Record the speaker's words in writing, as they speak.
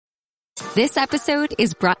This episode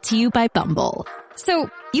is brought to you by Bumble.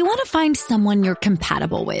 So, you want to find someone you're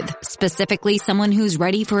compatible with, specifically someone who's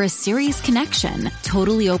ready for a serious connection,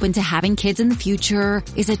 totally open to having kids in the future,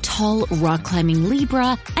 is a tall, rock-climbing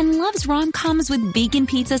Libra, and loves rom-coms with vegan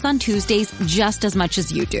pizzas on Tuesdays just as much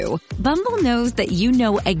as you do. Bumble knows that you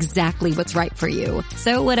know exactly what's right for you.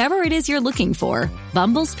 So whatever it is you're looking for,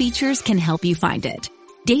 Bumble's features can help you find it.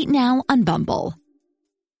 Date now on Bumble.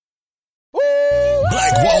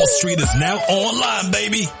 Black Wall Street is now online,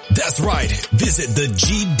 baby. That's right. Visit the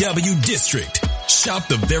GW District. Shop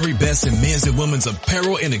the very best in men's and women's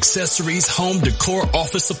apparel and accessories, home decor,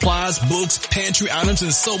 office supplies, books, pantry items,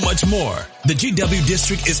 and so much more. The GW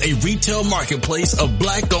District is a retail marketplace of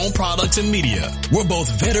Black-owned products and media. We're both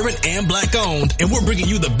veteran and Black-owned, and we're bringing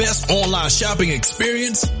you the best online shopping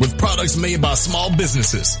experience with products made by small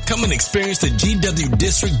businesses. Come and experience the GW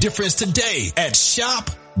District difference today at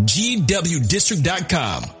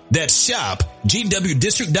shopgwdistrict.com. That's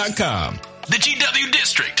shopgwdistrict.com. The GW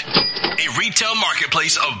District, a retail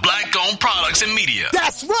marketplace of Black-owned products and media.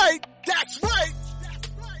 That's right. That's right.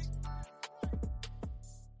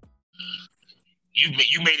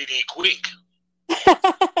 You made it in quick.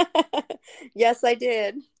 Yes, I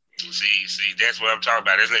did. See, that's what I'm talking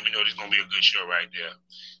about. That's let me know this is gonna be a good show right there.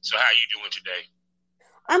 So, how you doing today?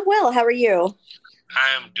 I'm well. How are you?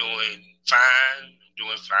 I'm doing fine.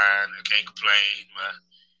 I can't complain.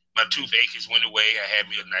 My toothache has went away. I had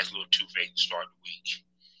me a nice little toothache to start the week.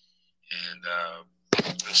 And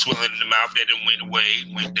the swelling in the mouth that didn't went away,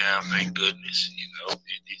 went down, thank goodness. You know,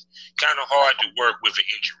 it's kind of hard to work with an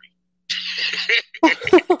injury.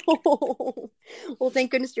 Well,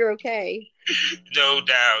 thank goodness you're okay. No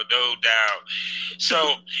doubt. So,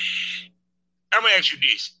 I'm going to ask you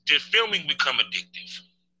this. Did filming become addictive?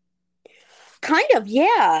 Kind of,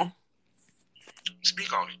 yeah.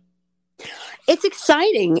 Speak on it. It's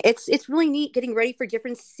exciting. It's really neat getting ready for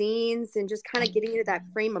different scenes and just kind of getting into that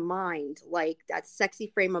frame of mind, like that sexy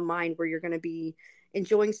frame of mind where you're going to be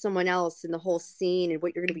enjoying someone else in the whole scene and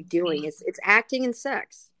what you're going to be doing. It's acting and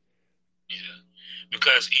sex. Yeah,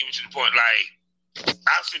 because even to the point, like,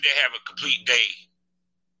 I'll sit there have a complete day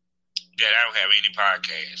that I don't have any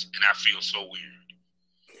podcast, and I feel so weird.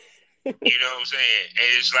 You know what I'm saying?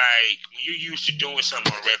 And it's like, when you're used to doing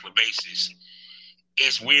something on a regular basis,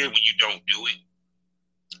 it's weird when you don't do it,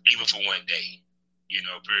 even for one day. You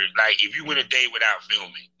know, like if you went a day without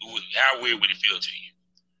filming, how weird would it feel to you?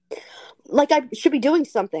 Like I should be doing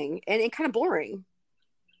something, and it's kind of boring.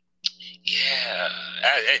 Yeah.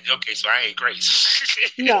 Okay, so I ain't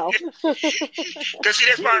Grace. No. Because see,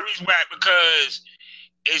 that's part of the reason why. Because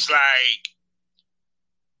it's like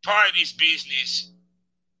part of this business,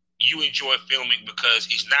 you enjoy filming because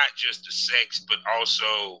it's not just the sex, but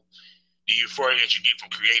also the euphoria that you get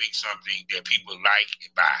from creating something that people like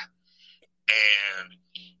and buy. And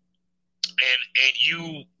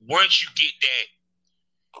you, once you get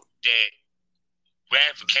that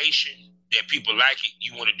gratification that people like it,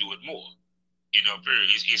 you want to do it more. You know,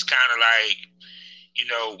 it's kind of like, you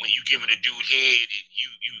know, when you giving a dude head and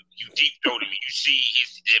you deep throat him and you see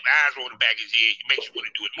his eyes rolling back his head, it makes you want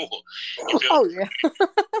to do it more. You feel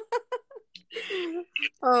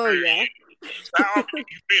Oh yeah. So how often do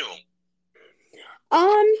you film?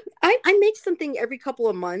 I make something every couple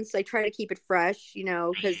of months. I try to keep it fresh, you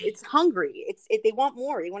know, because it's hungry. They want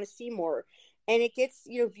more. They want to see more, and it gets,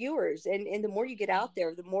 you know, viewers. And the more you get out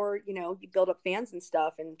there, the more, you know, you build up fans and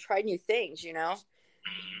stuff, and try new things. You know,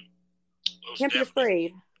 can't be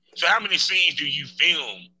afraid. So, how many scenes do you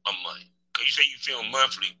film a month? Because you say you film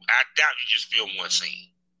monthly. I doubt you just film one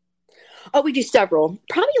scene. Oh, we do several.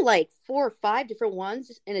 Probably like 4 or 5 different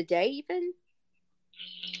ones in a day, even.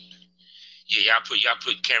 Yeah, y'all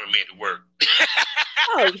put cameraman to work.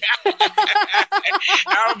 Oh.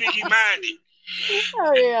 I don't think he minded.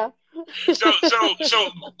 Oh yeah. So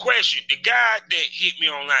question: the guy that hit me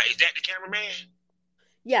online, is that the cameraman?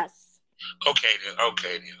 Yes. Okay then.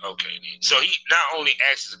 So he not only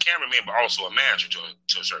acts as a cameraman, but also a manager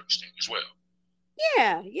to a certain extent as well.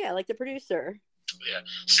 Yeah, like the producer. Yeah.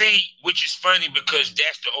 See, which is funny because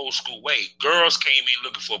that's the old school way. Girls came in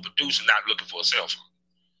looking for a producer, not looking for a cell phone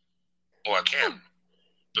or a camera.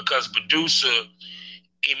 Because producer,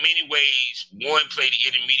 in many ways, one, play the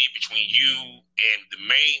intermediate between you and the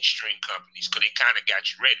mainstream companies because they kind of got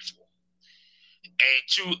you ready for them.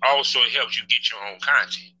 And 2, also it helps you get your own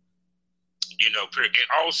content. You know, and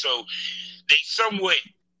also they somewhat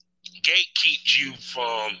gatekeep you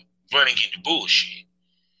from running into bullshit.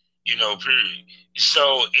 You know, period.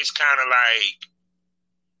 So it's kind of like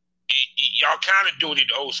y'all kind of doing it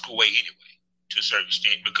the old school way anyway, to a certain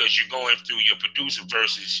extent, because you're going through your producer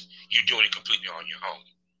versus you're doing it completely on your own.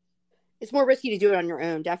 It's more risky to do it on your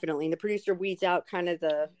own, definitely. And the producer weeds out kind of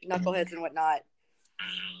the knuckleheads and whatnot.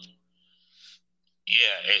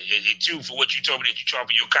 Yeah, and too, for what you told me that you charge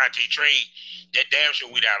for your content trade, that damn sure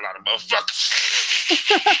weed out a lot of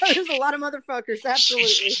motherfuckers. There's a lot of motherfuckers,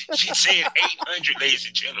 absolutely. She said 800, ladies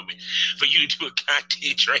and gentlemen, for you to do a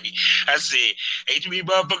content trade. I said, hey, you mean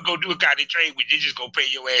motherfucker go do a content trade, but you just gonna pay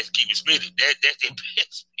your ass and keep it spinning. That's their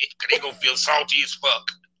best, because they gonna feel salty as fuck.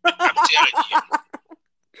 I'm telling you.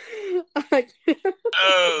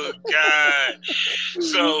 Oh, God.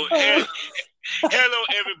 So, hello,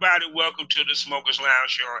 everybody. Welcome to the Smokers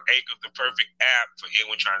Lounge here on Anchor, the perfect app for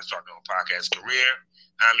anyone trying to start their own podcast career.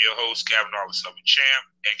 I'm your host, Kevin Arthur Southern Champ,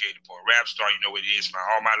 aka the Porn Rap Star. You know what it is.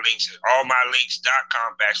 All my links at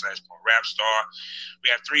allmylinks.com/PornRapStar. We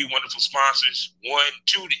have 3 wonderful sponsors. One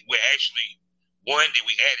that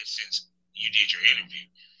we added since you did your interview.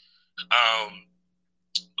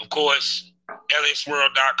 Of course,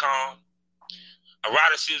 LSWorld.com,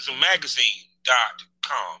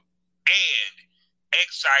 EroticismMagazine.com, and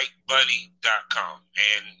ExciteBunny.com.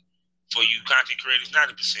 And for you content creators,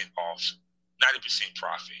 90% off, 90%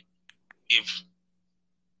 profit if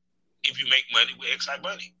you make money with Excite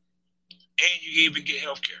Bunny. And you even get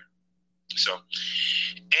healthcare. So,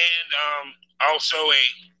 and also a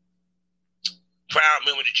proud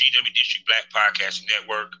member of the GW District Black Podcasting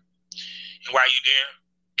Network. And while you're there,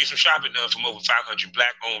 get some shopping done from over 500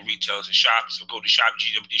 Black-owned retailers and shops. So go to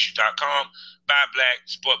shopgwdistrict.com, buy black,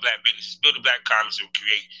 support black businesses, build a black economy so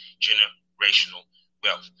create generational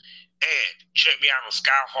wealth. And check me out on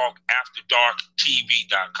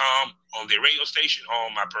SkyhawkAfterDarkTV.com on their radio station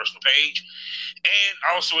on my personal page. And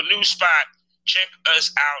also a new spot, check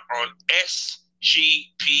us out on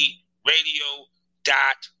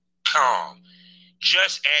SGPRadio.com.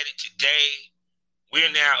 Just added today. We're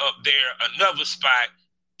now up there, another spot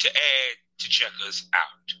to add to check us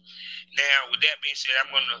out. Now, with that being said, I'm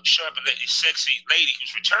going to shut up and let this sexy lady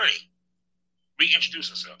who's returning reintroduce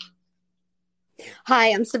herself. Hi,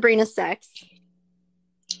 I'm Sabrina Sex.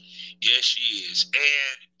 Yes, she is.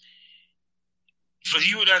 And for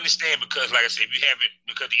you to understand, because like I said,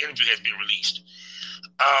 because the interview has been released,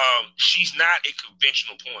 she's not a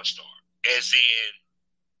conventional porn star, as in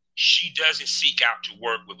she doesn't seek out to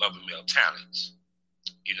work with other male talents.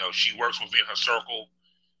 You know, she works within her circle,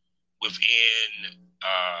 within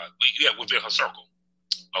her circle,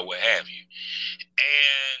 or what have you.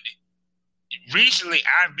 And recently,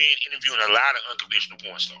 I've been interviewing a lot of unconventional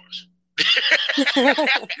porn stars.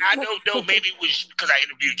 I don't know, maybe it was because I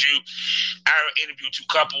interviewed you. I interviewed 2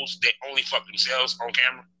 couples that only fuck themselves on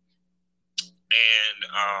camera.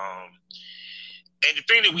 And the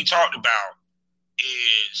thing that we talked about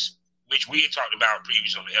is, which we had talked about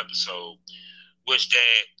previously on the episode, was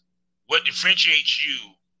that what differentiates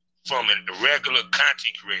you from a regular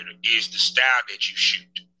content creator is the style that you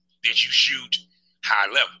shoot. That you shoot high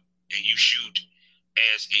level and you shoot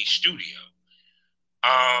as a studio.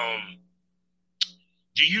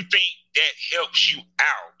 Do you think that helps you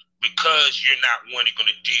out because you're not one going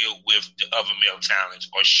to deal with the other male talents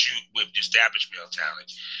or shoot with the established male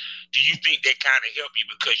talents? Do you think that kind of help you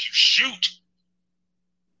because you shoot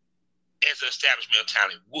as an established male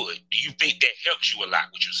talent would? Do you think that helps you a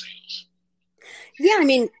lot with your sales? Yeah, I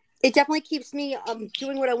mean, it definitely keeps me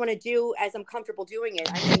doing what I want to do as I'm comfortable doing it.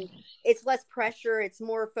 I mean, it's less pressure. It's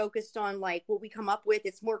more focused on like what we come up with.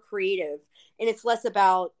 It's more creative, and it's less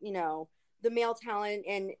about, you know, the male talent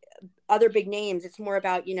and other big names. It's more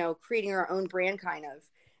about, you know, creating our own brand kind of,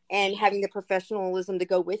 and having the professionalism to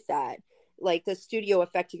go with that, like the studio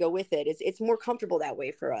effect to go with it. It's more comfortable that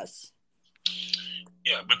way for us.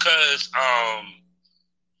 Yeah, because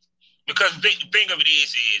the thing of it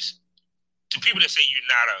is to people that say you're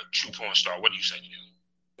not a true porn star, what do you say to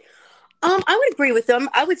them? I would agree with them.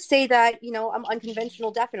 I would say that, you know, I'm unconventional,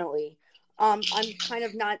 definitely. I'm kind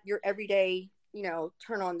of not your everyday, you know,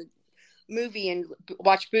 turn on the movie and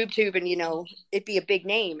watch BoobTube and, you know, it be a big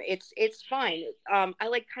name. It's fine. I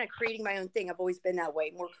like kind of creating my own thing. I've always been that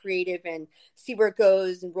way, more creative and see where it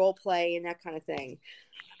goes and role play and that kind of thing.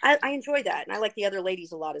 I enjoy that, and I like the other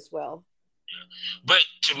ladies a lot as well. Yeah. But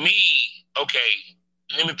to me, okay,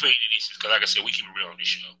 let me put it this, because like I said, we keep it real on this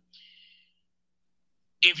show.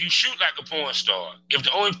 If you shoot like a porn star, if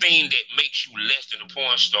the only thing that makes you less than a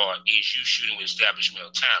porn star is you shooting with established male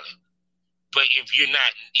talent, but if you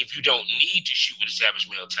don't need to shoot with established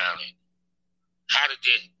male talent, how did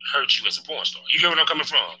that hurt you as a porn star? You get what I'm coming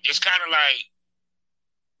from? It's kind of like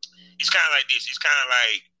this. It's kind of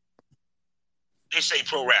like, they say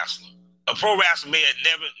pro wrestler. A pro wrestler may have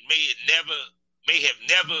never made it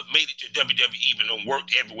to WWE, even though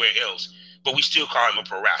worked everywhere else, but we still call him a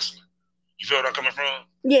pro wrestler. You feel what I'm coming from?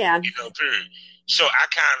 Yeah. Period. So I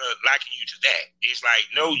kind of liken you to that. It's like,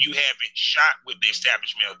 no, you haven't shot with the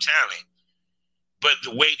established male talent, but the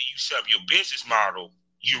way that you set up your business model,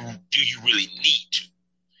 you really need to?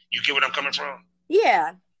 You get what I'm coming from?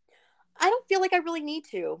 Yeah. I don't feel like I really need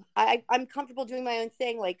to. I'm comfortable doing my own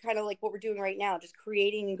thing, like kind of like what we're doing right now, just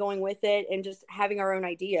creating and going with it and just having our own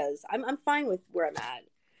ideas. I'm fine with where I'm at.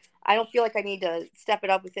 I don't feel like I need to step it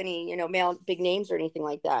up with any, male big names or anything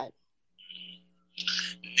like that.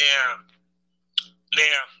 Now,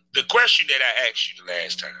 the question that I asked you the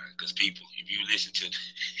last time, because people, if you listen to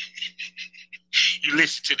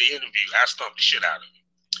the interview, I stumped the shit out of you.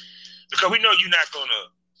 Because we know you're not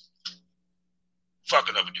gonna fuck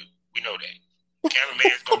another dude. We know that.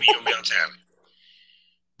 Cameraman's gonna be your male talent.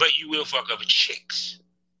 But you will fuck other chicks.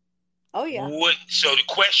 Oh yeah. So the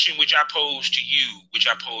question which I posed to you, which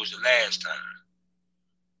I posed the last time,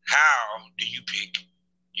 how do you pick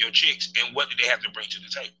your chicks and what do they have to bring to the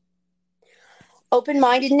table?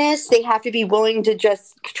 Open-mindedness. They have to be willing to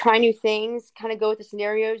just try new things, kind of go with the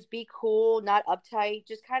scenarios, be cool, not uptight,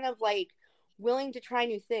 just kind of like willing to try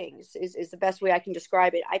new things is the best way I can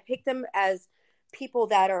describe it. I pick them as people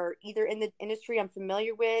that are either in the industry I'm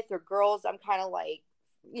familiar with or girls I'm kind of like,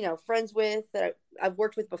 friends with that I've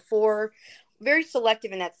worked with before. Very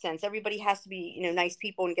selective in that sense. Everybody has to be, nice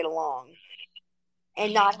people and get along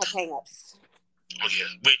and not have hang-ups. Oh yeah,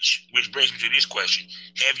 which brings me to this question.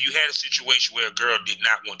 Have you had a situation where a girl did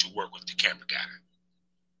not want to work with the camera guy?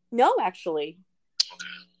 No, actually. Okay.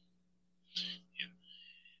 Yeah.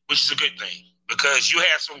 Which is a good thing. Because you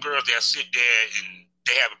have some girls that sit there and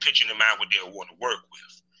they have a picture in their mind what they'll want to work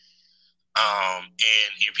with. And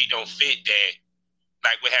if he don't fit that,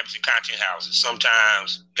 like what happens in content houses,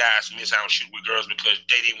 sometimes guys miss out on shoot with girls because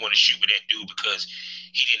they didn't want to shoot with that dude because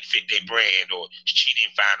he didn't fit their brand or she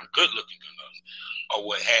didn't find him good looking enough or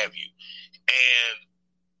what have you. And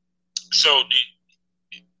so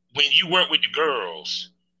when you work with the girls,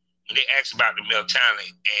 when they ask about the male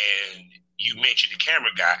talent and you mention the camera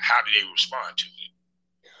guy, how do they respond to it?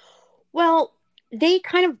 Well, they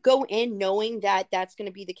kind of go in knowing that that's going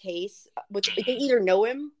to be the case. They either know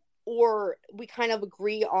him or we kind of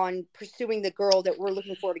agree on pursuing the girl that we're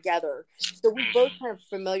looking for together. So we both kind of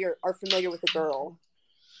are familiar with the girl.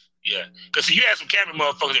 Yeah, because you have some camera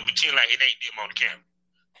motherfuckers that pretend like it ain't them on the camera.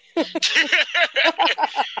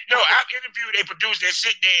 No, I've interviewed a producer that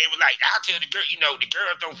sit there and was like, I'll tell the girl, the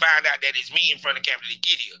girls don't find out that it's me in front of the camera to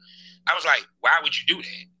get here. I was like, why would you do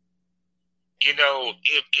that?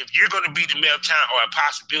 If you're going to be the male talent or a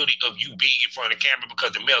possibility of you being in front of the camera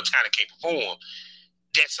because the male talent can't perform,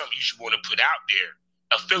 that's something you should want to put out there,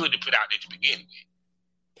 a feeling to put out there to begin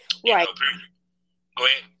with. Right. Go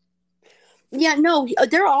ahead. Yeah, no,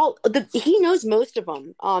 they're all. He knows most of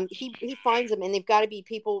them. He finds them, and they've got to be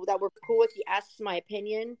people that we're cool with. He asks my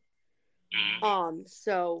opinion. Mm-hmm.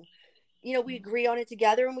 So, we agree on it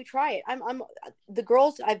together, and we try it. The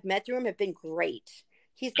girls I've met through him have been great.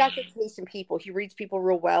 He's got good taste in people. He reads people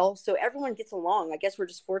real well, so everyone gets along. I guess we're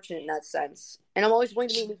just fortunate in that sense. And I'm always willing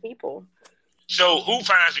to meet new people. So, who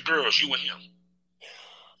finds the girls? You and him?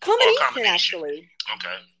 Combination, actually.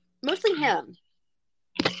 Okay. Mostly him.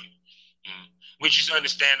 Which is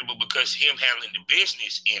understandable because him handling the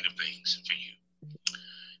business end of things for you.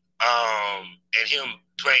 And him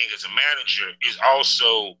playing as a manager is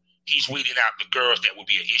also, he's weeding out the girls that will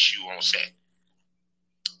be an issue on set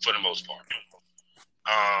for the most part.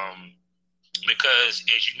 Because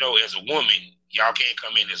as you know, as a woman, y'all can't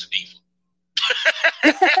come in as a diva.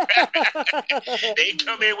 They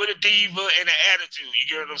come in with a diva and an attitude. You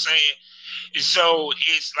get what I'm saying? And so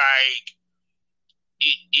it's like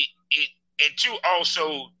it and two,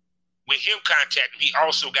 also with him contacting, he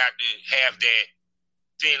also got to have that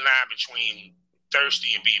thin line between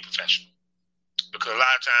thirsty and being professional. Because a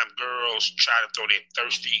lot of times girls try to throw that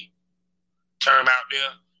thirsty term out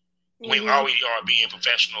there. Women already are being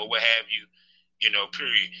professional, what have you.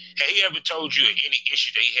 Period. Have he ever told you any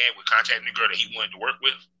issue that he had with contacting the girl that he wanted to work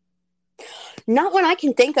with? Not one I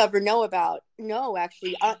can think of or know about. No,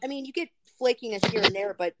 actually. I mean, you get flakiness here and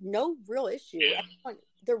there, but no real issue. Yeah.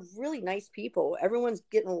 They're really nice people. Everyone's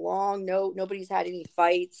getting along. Nobody's had any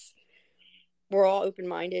fights. We're all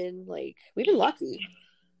open-minded. Like, we've been lucky.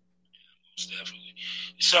 Most definitely.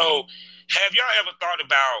 So, have y'all ever thought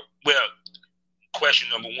about, question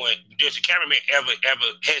number one, does the cameraman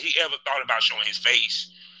has he ever thought about showing his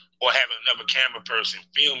face or having another camera person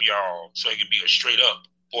film y'all so it could be a straight up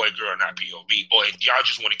boy, girl, not POV? Or y'all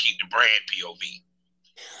just want to keep the brand POV?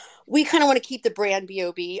 We kind of want to keep the brand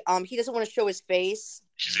BOB. He doesn't want to show his face.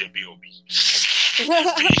 She said BOB.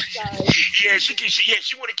 Yeah,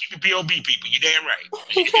 she want to keep the POV people. You damn right.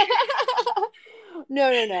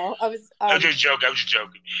 No. I was just joking.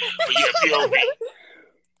 But yeah, POV.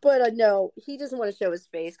 But no, he doesn't want to show his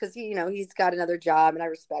face because he's got another job, and I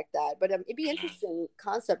respect that. But it'd be interesting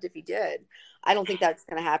concept if he did. I don't think that's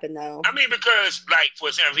going to happen though. I mean, because like for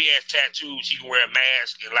example, he has tattoos. He can wear a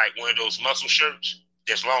mask and like one of those muscle shirts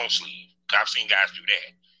that's long sleeve. I've seen guys do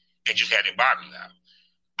that and just had their bottoms out.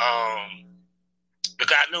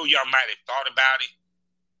 Because I know y'all might have thought about it,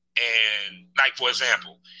 and like for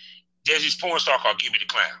example, there's this porn star called Gibby the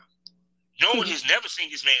Clown. No one has never seen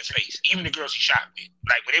this man's face, even the girls he shot with.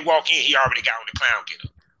 Like when they walk in, he already got on the clown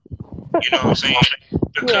getup. You know what I'm saying?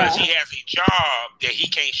 Because he has a job that he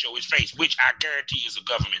can't show his face, which I guarantee is a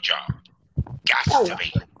government job. Got to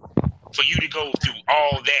be. For you to go through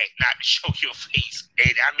all that, not to show your face,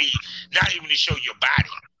 and I mean, not even to show your body.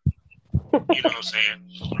 You know what I'm saying?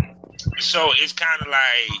 So it's kind of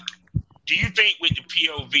like, do you think with the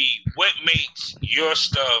POV, what makes your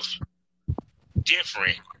stuff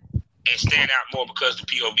different and stand out more because of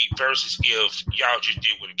the POV versus if y'all just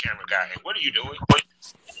did with a camera guy? And what are you doing?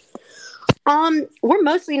 We're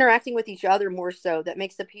mostly interacting with each other more so. That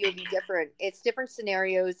makes the POV different. It's different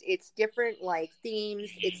scenarios. It's different like themes.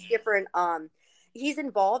 It's different. He's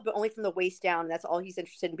involved, but only from the waist down. That's all he's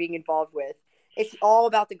interested in being involved with. It's all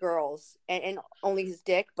about the girls and only his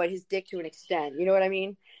dick, but his dick to an extent. You know what I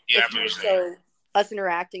mean? Yeah, it's more so us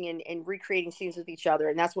interacting and recreating scenes with each other,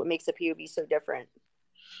 and that's what makes the POV so different.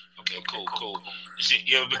 Okay, cool.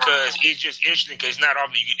 Yeah, because it's just interesting because it's not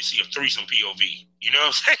often you get to see a threesome POV. You know what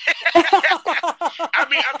I'm saying? I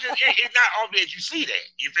mean, it's not often that you see that.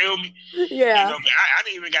 You feel me? Yeah. You know, I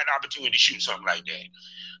didn't even got the opportunity to shoot something like that.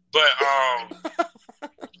 But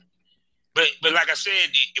like I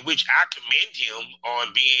said, which I commend him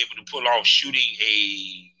on being able to pull off shooting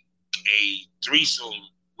a threesome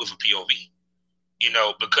with a POV. You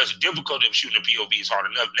know, because the difficulty of shooting a POV is hard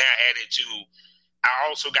enough. Now added to, I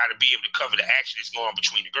also got to be able to cover the action that's going on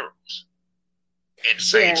between the girls at the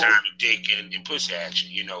same time, the dick and pussy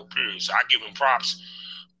action, you know, period. So I give him props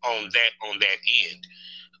on that end.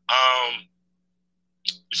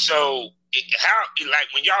 So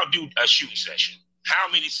like when y'all do a shooting session, how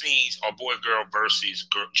many scenes are boy girl versus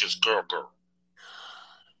just girl?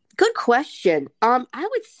 Good question. I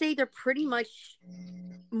would say they're pretty much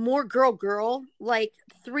more girl, like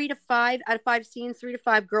 3 to 5 out of 5 scenes, 3 to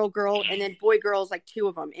 5 girl, and then boy is like 2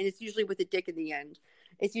 of them, and it's usually with a dick in the end.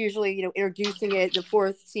 It's usually introducing it, the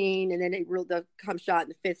 4th scene, and then the come shot in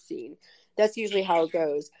the 5th scene. That's usually how it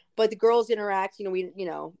goes. But the girls interact,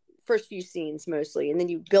 first few scenes mostly, and then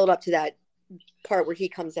you build up to that part where he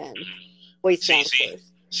comes in. Waist down, of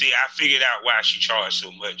course. See, I figured out why she charged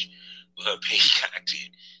so much for her paid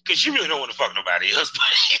content. Because she really don't want to fuck nobody else.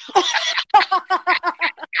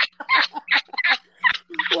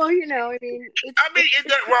 Well, I mean, it's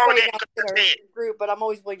not wrong with that group, but I'm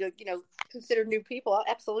always willing to, consider new people.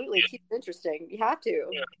 Absolutely, keep it interesting. You have to.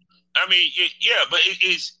 Yeah. I mean, but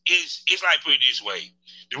it's like, put it this way.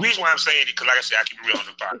 The reason why I'm saying it, because like I said, I keep it real on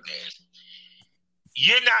the podcast.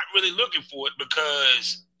 You're not really looking for it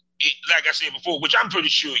because, like I said before, which I'm pretty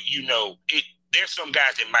sure there's some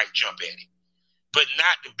guys that might jump at it, but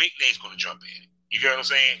not the big name's going to jump at it. You get what I'm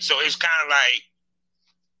saying? So it's kind of like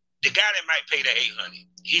the guy that might pay that $800,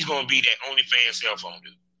 he's going to be that OnlyFans cell phone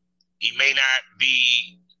dude. He may not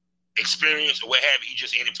be experienced or what have you. He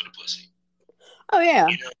just in it for the pussy. Oh, yeah.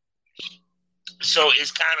 So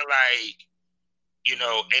it's kind of like,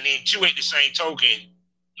 and then too, at the same token,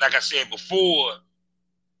 like I said before,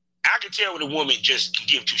 I can tell when a woman just can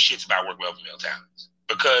give 2 shits about work with other male talents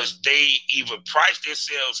because they either price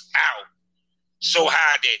themselves out so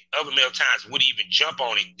high that other male talents wouldn't even jump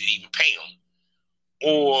on it to even pay them,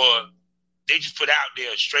 or they just put out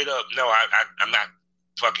there straight up, no, I'm not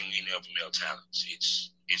fucking any other male talents. It's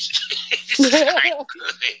you feel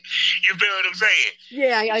what I'm saying?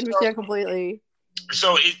 Yeah, I understand completely.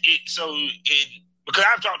 So because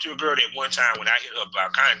I've talked to a girl that one time when I hit her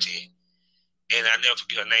about content, and I never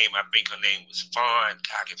forget her name. I think her name was Fawn. God, I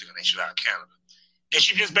can't think of her name. She's out of Canada. And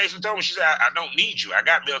she just basically told me, she said, I don't need you. I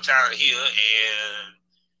got male talent here, and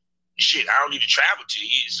shit, I don't need to travel to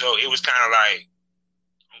you. So it was kind of like,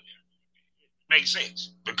 makes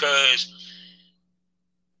sense because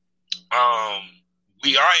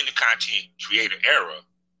we are in the content creator era.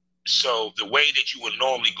 So the way that you would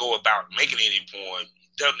normally go about making any porn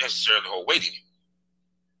doesn't necessarily hold weight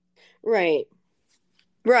anymore.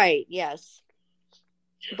 Right. Yes.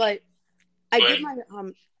 Yeah. But I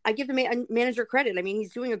give the manager credit. I mean,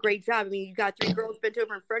 he's doing a great job. I mean, you got 3 girls bent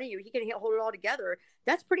over in front of you. He can hold it all together.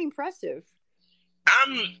 That's pretty impressive.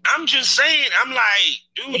 I'm just saying. I'm like,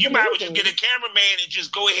 dude, It's you might as well just amazing. get a cameraman and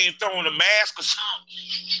just go ahead and throw on a mask or something.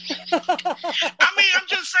 I mean, I'm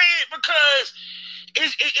just saying because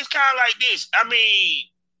it's kind of like this. I mean,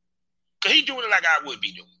 because he's doing it like I would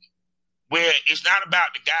be doing it, where it's not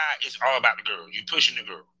about the guy, it's all about the girl. You're pushing the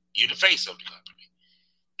girl. You're the face of the company.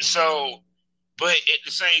 So, but at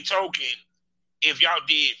the same token, if y'all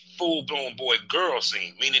did full-blown boy-girl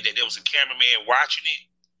scene, meaning that there was a cameraman watching it,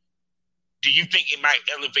 do you think it might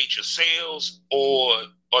elevate your sales, or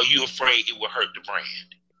are you afraid it will hurt the brand?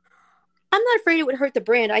 I'm not afraid it would hurt the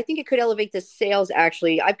brand. I think it could elevate the sales,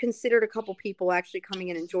 actually. I've considered a couple people actually coming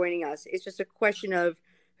in and joining us. It's just a question of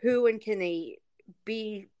who and can they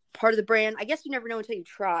be part of the brand. I guess you never know until you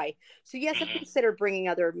try. So, yes, I've considered bringing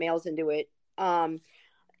other males into it.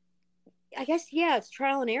 I guess, yeah, it's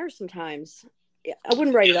trial and error sometimes. I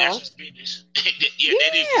wouldn't write it off. That is business,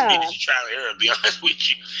 trial and error, to be honest with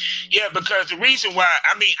you. Yeah, because the reason why,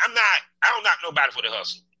 I mean, I don't knock nobody for the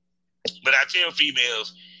hustle. But I tell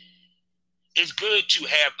females, it's good to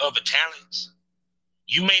have other talents.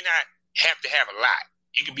 You may not have to have a lot.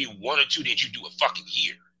 It could be one or two that you do a fucking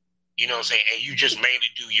year. You know what I'm saying? And you just mainly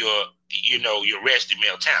do your rested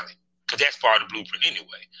male talent. Because that's part of the blueprint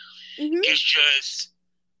anyway. Mm-hmm. It's just,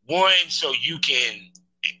 one, so you can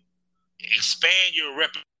expand your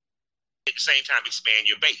repertoire, at the same time expand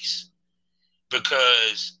your base.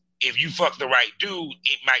 Because if you fuck the right dude,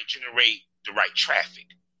 it might generate the right traffic.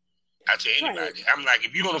 I tell anybody, right. I'm like,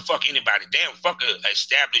 if you're gonna fuck anybody, damn, fuck a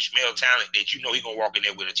established male talent that you know he gonna walk in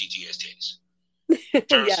there with a TTS tennis.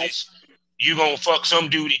 Versus yes. You gonna fuck some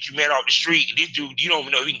dude that you met off the street, and this dude you don't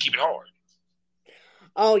even know if he can keep it hard.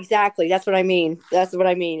 Oh, exactly. That's what I mean.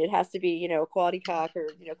 It has to be, quality cock or,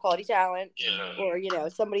 quality talent, or,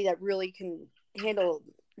 somebody that really can handle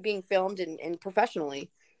being filmed and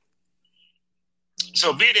professionally.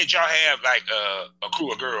 So being that y'all have like a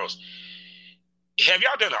crew of girls, have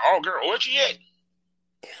y'all done an all-girl orgy yet?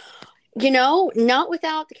 Not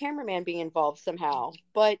without the cameraman being involved somehow,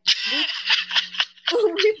 but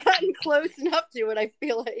we've gotten close enough to it, I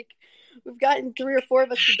feel like. We've gotten 3 or 4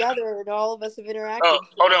 of us together, and all of us have interacted. Oh,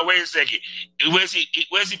 hold on, wait a second. Was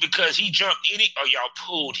it because he jumped in it, or y'all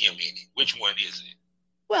pulled him in it? Which one is it?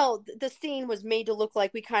 Well, the scene was made to look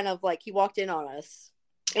like we kind of like he walked in on us,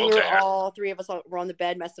 and we were all 3 of us were on the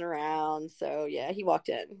bed messing around. So yeah, he walked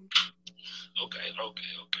in. Okay.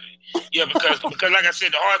 Yeah, because like I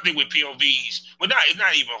said, the hard thing with POVs, it's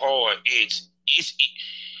not even hard. It's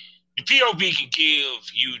the POV can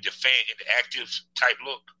give you the active type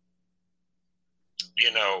look.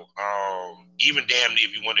 Even damn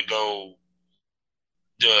if you want to go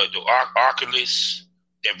the Oculus,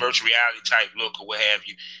 that virtual reality type look or what have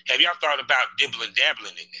you. Have y'all thought about dabbling in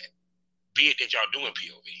that? Be it that y'all doing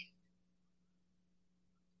POV.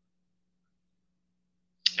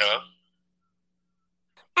 No?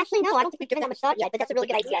 Actually, no, I don't think we've given that much thought yet, but that's a really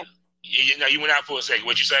good idea. You went out for a second.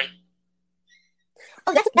 What'd you say?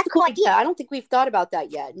 Oh, that's a cool idea. I don't think we've thought about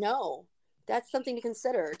that yet. No. That's something to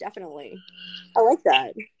consider, definitely. I like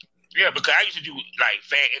that. Yeah, because I used to do like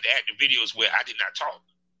fan interactive videos where I did not talk,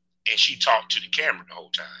 and she talked to the camera the whole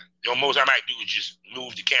time. The most I might do is just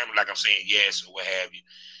move the camera like I'm saying yes or what have you,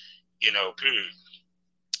 period,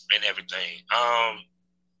 and everything.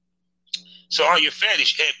 So on your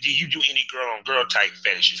fetish, do you do any girl on girl type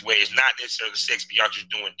fetishes where it's not necessarily sex, but y'all just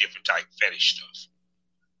doing different type fetish stuff?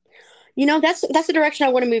 That's the direction I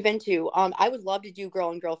want to move into. I would love to do girl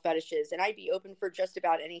on girl fetishes, and I'd be open for just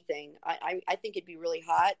about anything. I think it'd be really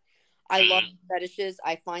hot. I love fetishes.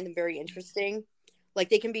 I find them very interesting. Like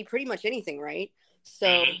they can be pretty much anything, right?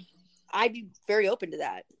 So I'd be very open to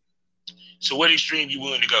that. So what extreme you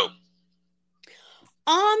willing to go?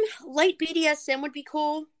 Light BDSM would be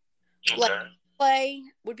cool. Okay. Like play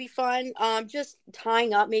would be fun. Just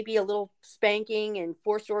tying up, maybe a little spanking and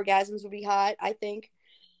forced orgasms would be hot, I think.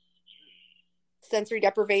 Sensory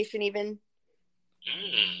deprivation, even.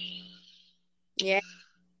 Yeah.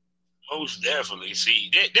 Most definitely. See,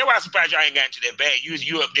 that's why I'm surprised y'all ain't got into that bad.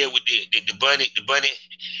 You up there with the bunny, the bunny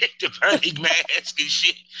mask and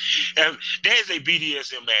shit. There's a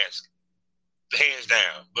BDSM mask, hands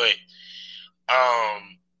down. But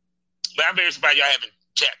I'm very surprised y'all haven't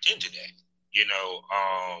tapped into that.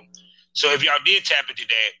 So if y'all did tap into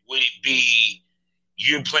that, would it be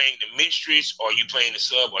you playing the mistress, or you playing the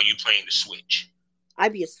sub, or you playing the switch?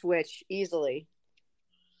 I'd be a switch easily.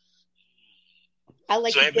 I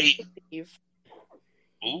like to give and receive.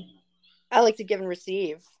 Ooh. I like to give and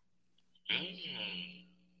receive.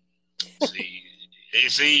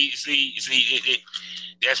 See,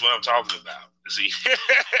 that's what I'm talking about. See,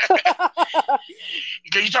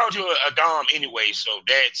 because you talk to a dom anyway, so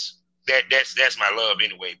that's that's my love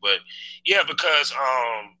anyway. But yeah, because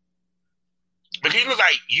it looks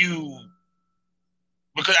like you,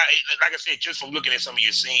 because like I said, just from looking at some of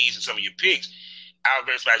your scenes and some of your pics, I was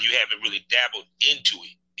very surprised you haven't really dabbled into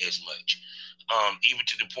it as much. Even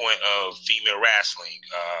to the point of female wrestling,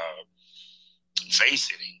 face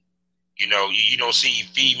sitting. You know, you don't see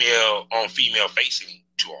female on female face sitting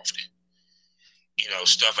too often. You know,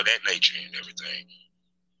 stuff of that nature and everything.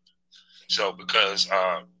 So because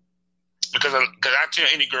I tell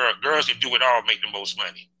any girls that do it all make the most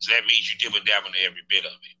money. So that means you dibble dabble in every bit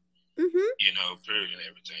of it. Mm-hmm. You know, period and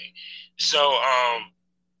everything. So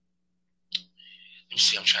let me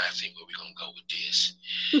see. I'm trying to think where we're gonna go with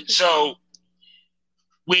this. So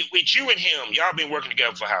with you and him, y'all been working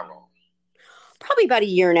together for how long? Probably about a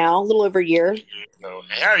year now, a little over a year. And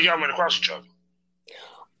how did y'all run across each other?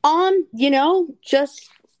 You know, just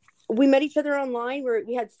we met each other online where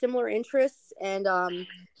we had similar interests, and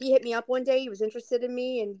he hit me up one day. He was interested in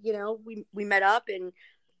me, and you know, we met up and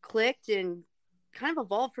clicked and kind of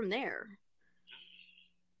evolved from there.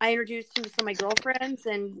 I introduced him to some of my girlfriends,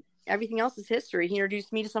 and everything else is history. He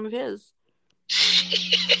introduced me to some of his.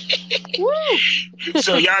 Woo!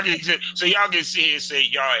 So y'all can sit here and say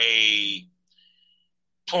y'all a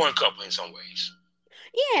porn couple in some ways.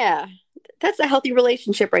 Yeah, that's a healthy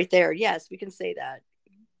relationship right there. Yes, we can say that.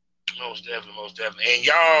 Most definitely. And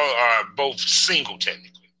y'all are both single,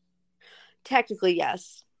 technically. Technically,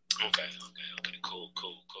 yes. Okay. Cool.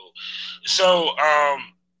 So,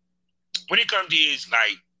 when it comes to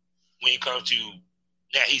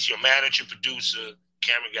now, he's your manager, producer,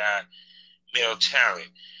 camera guy, male talent.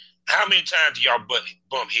 How many times do y'all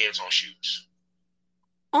bump heads on shoots?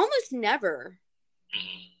 Almost never.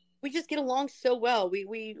 Mm-hmm. We just get along so well.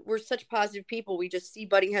 We're such positive people. We just see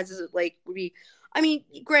butting heads as like I mean,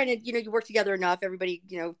 granted, you know, you work together enough. Everybody,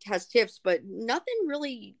 you know, has tips, but nothing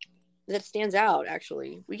really that stands out.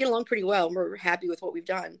 Actually, we get along pretty well. And we're happy with what we've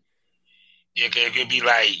done. Yeah, it could be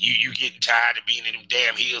like you getting tired of being in them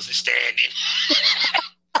damn heels and standing.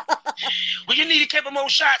 Well, you need to keep more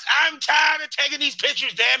shots. I'm tired of taking these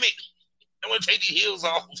pictures. Damn it! I want to take these heels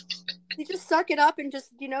off. You just suck it up and just,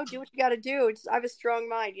 you know, do what you got to do. I have a strong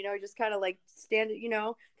mind, you know, just kind of like stand it, you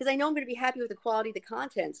know, because I know I'm going to be happy with the quality of the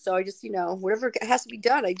content. So I just, you know, whatever has to be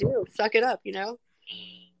done, I do. Suck it up, you know.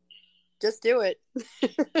 Just do it.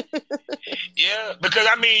 Yeah, because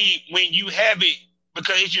I mean, when you have it,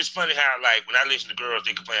 because it's just funny how, like, when I listen to girls,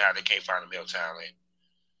 they complain how they can't find a male talent,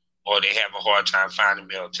 or they have a hard time finding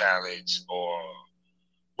male talents, or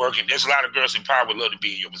working. There's a lot of girls that probably would love to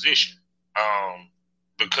be in your position.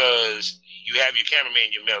 Because you have your cameraman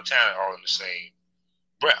and your male talent all in the same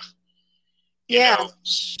breath. You know,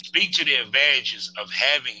 speak to the advantages of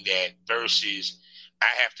having that versus I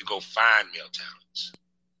have to go find male talents.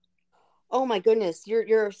 Oh my goodness,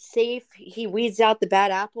 you're safe. He weeds out the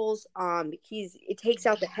bad apples. It takes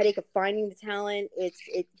out the headache of finding the talent.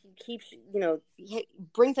 He keeps, you know, he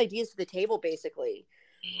brings ideas to the table basically.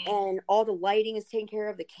 Mm-hmm. And all the lighting is taken care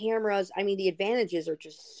of, the cameras. I mean, the advantages are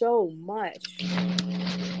just so much.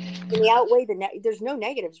 And they outweigh there's no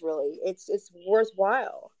negatives really. It's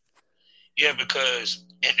worthwhile. Yeah, because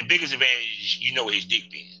and the biggest advantage, you know, his dick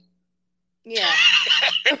being. Yeah.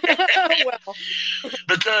 Well.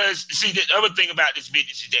 Because see, the other thing about this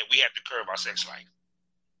business is that we have to curb our sex life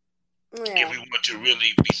if we want to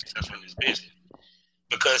really be successful in this business.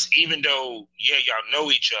 Because even though, yeah, y'all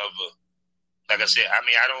know each other, like I said, I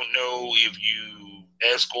mean, I don't know if you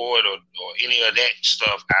escort or any of that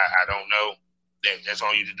stuff. I don't know. That's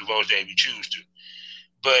on you to divulge that if you choose to.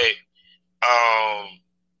 But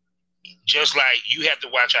just like you have to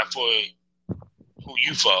watch out for who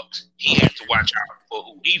you fucks, he has to watch out for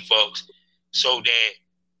who he fucks so that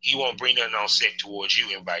he won't bring nothing on set towards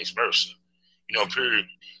you and vice versa. You know, period.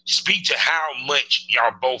 Speak to how much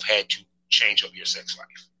y'all both had to change up your sex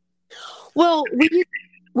life. Well,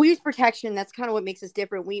 we use protection. That's kind of what makes us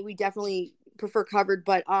different. We definitely prefer covered,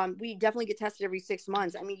 but we definitely get tested every 6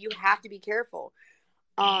 months. I mean, you have to be careful.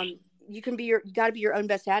 You got to be your own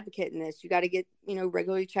best advocate in this. You got to get, you know,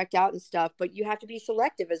 regularly checked out and stuff, but you have to be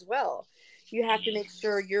selective as well. You have to make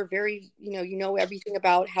sure you're very, you know everything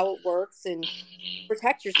about how it works and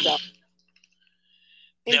protect yourself.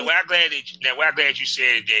 Now, we're glad you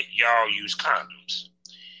said that y'all use condoms.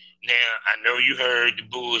 Now, I know you heard the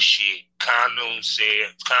bullshit. Condom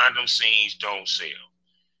scenes don't sell.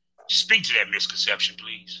 Speak to that misconception,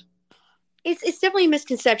 please. It's definitely a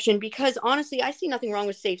misconception because honestly, I see nothing wrong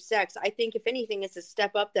with safe sex. I think if anything, it's a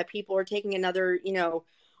step up that people are taking another, you know,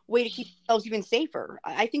 way to keep themselves even safer.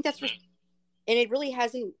 I think that's, and it really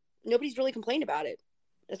hasn't. Nobody's really complained about it.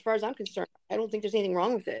 as far as I'm concerned. I don't think there's anything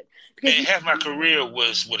wrong with it. Because And half my career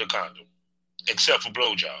was with a condom, except for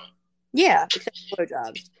blowjob. Yeah, except for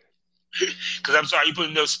blowjobs. Because I'm sorry, you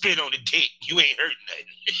put no spit on the dick, you ain't hurting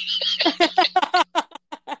nothing.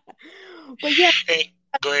 But yeah. Hey,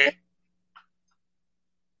 go ahead.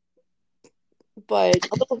 But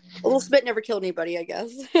a little spit never killed anybody, I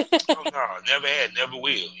guess. Oh no, never had, never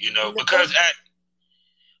will. You know, because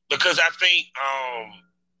I think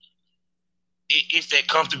it's that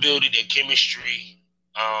comfortability, that chemistry,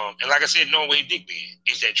 and like I said, knowing where dick being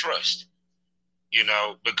is that trust. You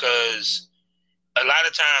know, because a lot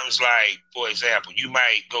of times, like for example, you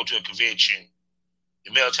might go to a convention,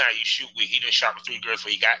 the male talent you shoot with, he done shot with 3 girls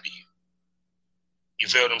before he got to you. You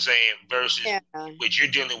feel what I'm saying? Versus what you're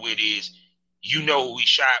dealing with is, you know who he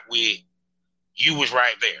shot with, you was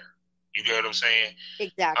right there. You get what I'm saying?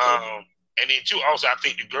 Exactly. And then too, also, I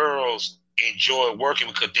think the girls enjoy working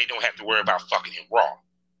because they don't have to worry about fucking him raw.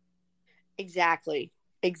 Exactly.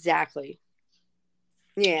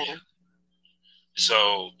 Yeah.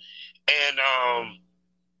 So, and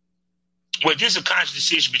was this a conscious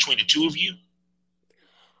decision between the two of you?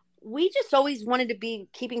 We just always wanted to be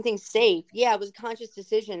keeping things safe. Yeah, it was a conscious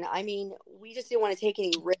decision. I mean, we just didn't want to take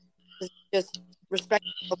any risks. Just respect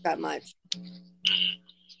that much.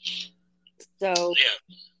 So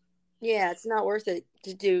yeah, it's not worth it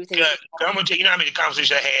to do things. Yeah, I'm gonna tell you, how many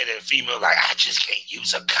conversations I had that female like, I just can't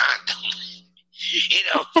use a condom. You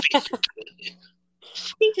know,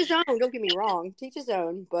 teach his own. Don't get me wrong, teach his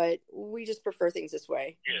own, but we just prefer things this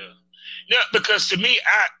way. Yeah, because to me,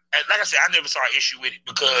 like I said, I never saw an issue with it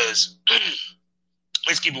because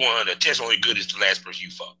let's keep it 100. Test only good as the last person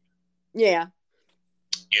you fuck. Yeah.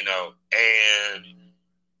 You know, and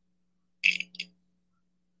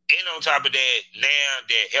on top of that, now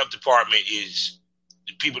that health department is,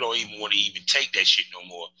 people don't even want to even take that shit no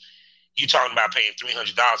more. You talking about paying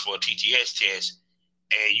 $300 for a TTS test,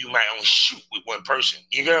 and you might only shoot with one person.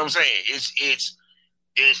 You know what I'm saying?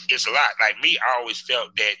 It's a lot. Like me, I always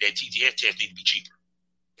felt that TTS test need to be cheaper.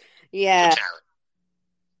 Yeah.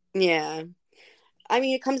 Yeah. I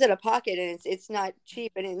mean, it comes out of pocket, and it's not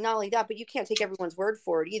cheap, and not only that, but you can't take everyone's word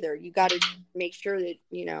for it either. You got to make sure that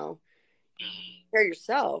care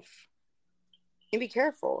yourself and be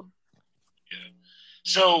careful. Yeah.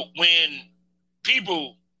 So when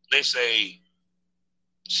people, they say,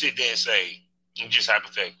 sit there and say, just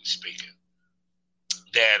hypothetically speaking,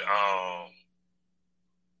 that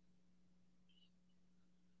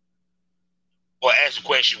or ask the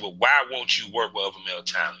question, well, why won't you work with other male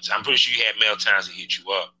talents? I'm pretty sure you had male talents that hit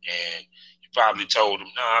you up, and you probably told them,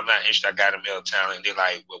 no, I'm not interested, I got a male talent. And they're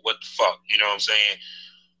like, well, what the fuck? You know what I'm saying?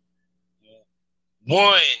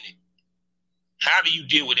 One, how do you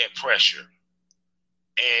deal with that pressure?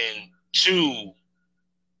 And two,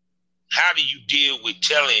 how do you deal with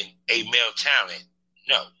telling a male talent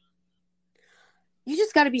no? You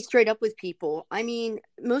just got to be straight up with people. I mean,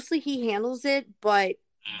 mostly he handles it, but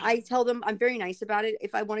I tell them I'm very nice about it.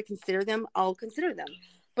 If I want to consider them, I'll consider them.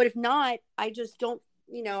 But if not, I just don't,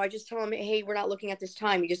 I just tell them, hey, we're not looking at this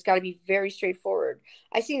time. You just got to be very straightforward.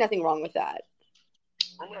 I see nothing wrong with that.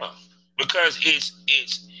 Because it's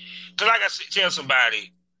because like I tell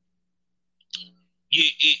somebody,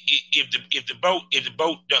 if the boat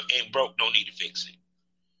ain't broke, don't need to fix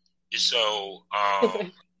it. So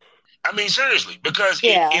I mean, seriously, because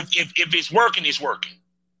if it's working, it's working.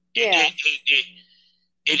 Yeah.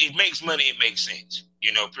 It makes money. It makes sense.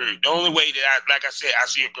 Period. The only way that like I said, I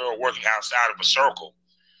see a girl working outside of a circle.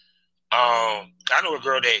 I know a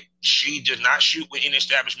girl that she does not shoot with any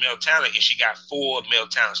established male talent, and she got 4 male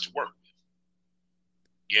talents to work with.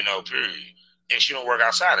 Period. And she don't work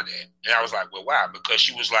outside of that. And I was like, well, why? Because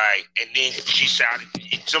she was like, and then she shouted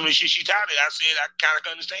some of the shit she touted. I said, I kind of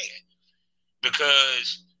understand.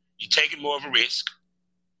 Because you're taking more of a risk.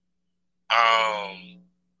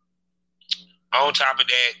 On top of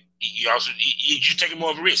that, you're taking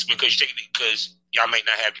more of a risk because y'all may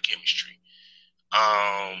not have the chemistry.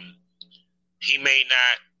 He may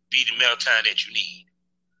not be the male talent that you need.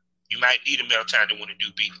 You might need a male talent that will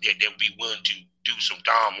be willing to do some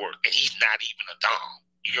dom work, and he's not even a dom.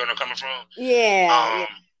 You get where I'm coming from? Yeah.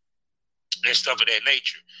 And stuff of that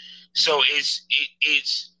nature. So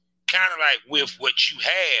it's kind of like with what you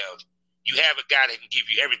have a guy that can give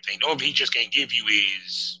you everything. The only thing he just can't give you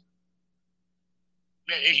is,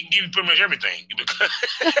 he can give you pretty much everything.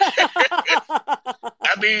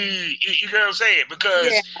 I mean, you know what I'm saying?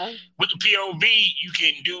 Because with the POV, you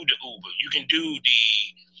can do the Uber, you can do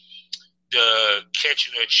the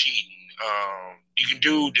catching or cheating. You can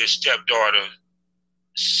do the stepdaughter,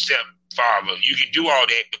 stepfather. You can do all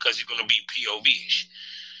that because it's going to be POV-ish.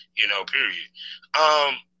 Period.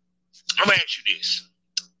 I'm gonna ask you this: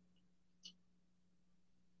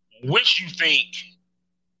 which you think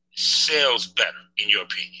sells better, in your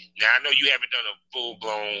opinion? Now, I know you haven't done a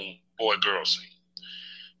full-blown boy-girl scene,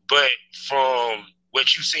 but from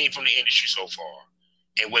what you've seen from the industry so far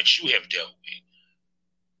and what you have dealt with,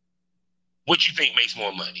 what you think makes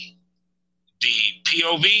more money? The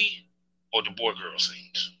POV or the boy-girl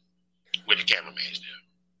scenes with the cameraman's there?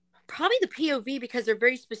 Probably the POV, because they're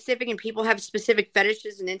very specific and people have specific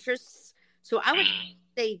fetishes and interests. So I would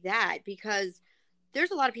say that, because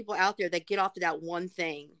there's a lot of people out there that get off to that one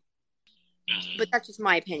thing. But that's just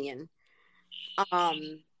my opinion.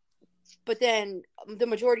 But then the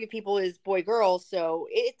majority of people is boy girl, so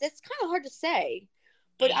it's kind of hard to say.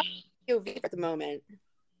 But I'm POV at the moment.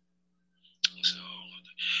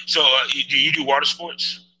 So do you do water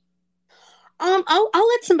sports? I'll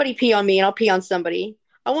let somebody pee on me, and I'll pee on somebody.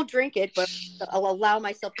 I won't drink it, but I'll allow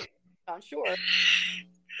myself to pee on shore.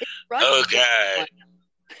 Oh God!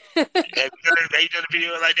 Have you done a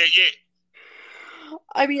video like that yet?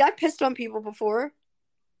 I mean, I've pissed on people before.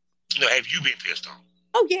 No, have you been pissed on?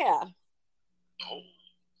 Oh yeah. Oh.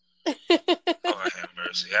 Oh, have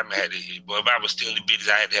mercy. I'm mad at you. But if I was still in the business,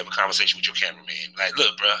 I had to have a conversation with your cameraman. Like,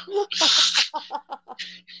 look, bro. Look,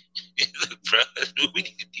 bro. We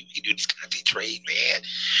can do this content trade, man.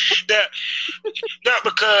 No,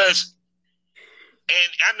 because,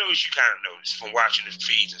 and I know you kind of noticed from watching the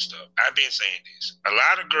feeds and stuff. I've been saying this. A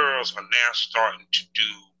lot of girls are now starting to do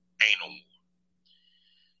anal more.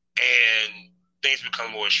 And things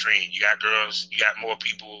become more extreme. You got more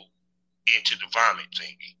people into the vomit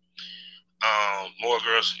thingy. More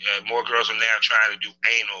girls are now trying to do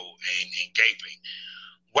anal and gaping.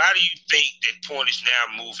 Why do you think that porn is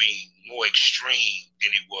now moving more extreme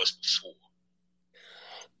than it was before?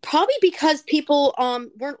 Probably because people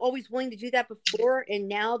weren't always willing to do that before, and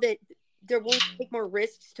now that they're willing to take more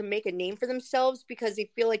risks to make a name for themselves, because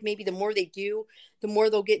they feel like maybe the more they do, the more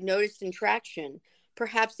they'll get noticed and traction.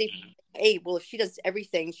 Perhaps they, hey, well, if she does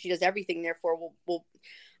everything, therefore will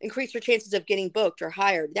increase her chances of getting booked or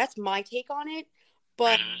hired. That's my take on it.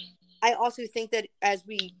 But I also think that as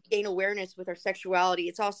we gain awareness with our sexuality,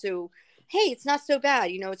 it's also, hey, it's not so bad.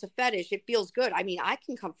 It's a fetish. It feels good. I mean, I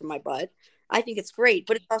can come from my butt. I think it's great,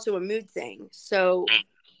 but it's also a mood thing. So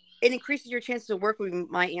it increases your chances of work with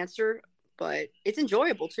my answer, but it's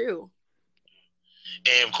enjoyable too.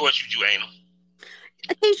 And of course you do anal.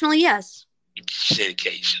 Occasionally, yes.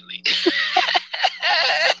 Occasionally.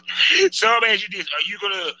 So I'm asking you this: are you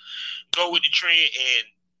gonna go with the trend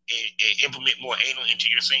and implement more anal into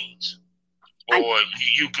your scenes, or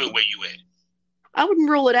you good where you at? I wouldn't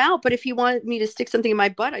rule it out, but if you wanted me to stick something in my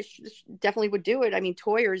butt, I definitely would do it. I mean,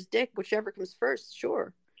 toy or his dick, whichever comes first,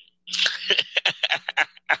 sure.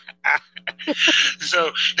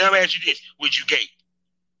 So now I'm asking you this: would you gape?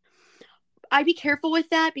 I'd be careful with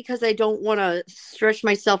that, because I don't want to stretch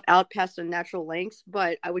myself out past unnatural lengths,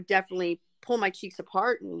 but I would definitely pull my cheeks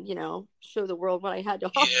apart and, show the world what I had to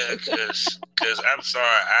offer. Yeah, because I'm sorry,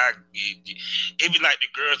 it'd be like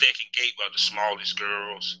the girls that can gape are the smallest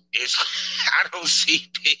girls. I don't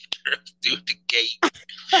see big girls do the gape.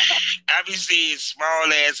 I be seeing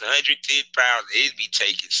small ass 110 pounds. It'd be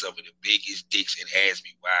taking some of the biggest dicks and has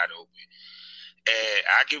me wide open. And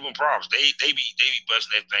I give them props. They be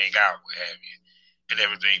busting that thing out, what have you, and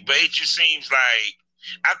everything. But it just seems like,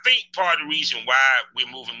 I think part of the reason why we're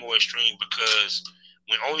moving more extreme, because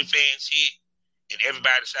when OnlyFans hit and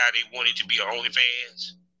everybody decided they wanted to be an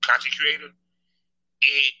OnlyFans content creator,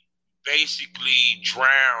 it basically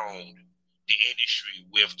drowned the industry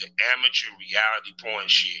with the amateur reality porn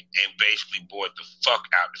shit and basically bored the fuck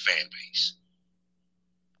out the fan base.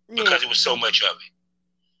 Because it was so much of it.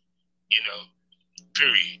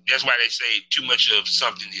 Period. That's why they say too much of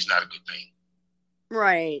something is not a good thing.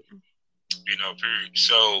 Right. Period.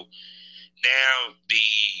 So now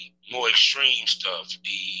the more extreme stuff,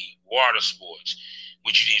 the water sports,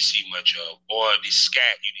 which you didn't see much of, or the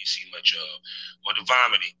scat you didn't see much of, or the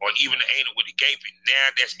vomiting, or even the anal with the gaping,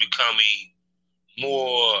 now that's becoming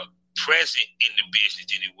more present in the business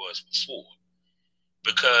than it was before.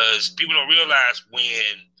 Because people don't realize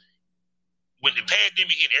when the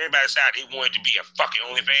pandemic hit, everybody decided they wanted to be a fucking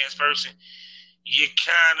OnlyFans person, you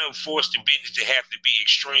kind of forced the business to have to be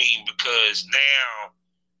extreme, because now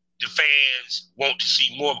the fans want to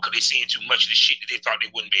see more because they're seeing too much of the shit that they thought they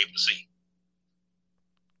wouldn't be able to see.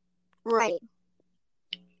 Right.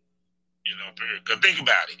 Because think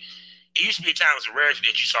about it. It used to be a time it was a rarity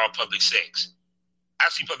that you saw public sex. I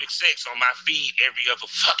see public sex on my feed every other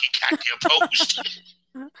fucking goddamn post.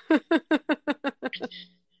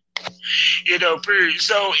 Period.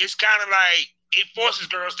 So it's kind of like it forces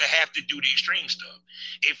girls to have to do the extreme stuff.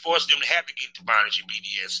 It forces them to have to get into bondage and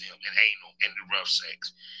BDSM and anal and the rough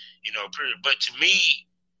sex, period. But to me,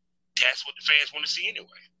 that's what the fans want to see anyway.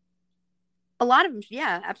 A lot of them,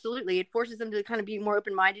 yeah, absolutely. It forces them to kind of be more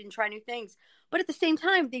open-minded and try new things. But at the same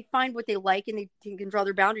time, they find what they like and they can draw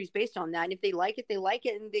their boundaries based on that. And if they like it,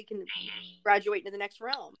 and they can graduate into the next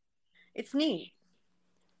realm. It's neat.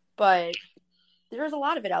 But there's a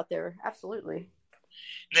lot of it out there, absolutely.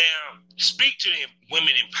 Now, speak to the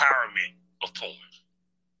women empowerment of porn.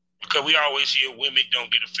 Because we always hear women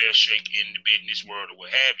don't get a fair shake in the business world or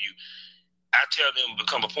what have you. I tell them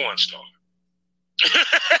become a porn star.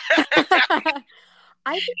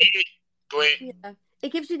 I think Go ahead. Yeah,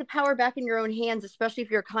 it gives you the power back in your own hands, especially if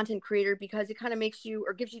you're a content creator, because it kind of makes you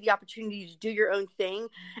or gives you the opportunity to do your own thing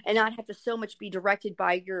and not have to so much be directed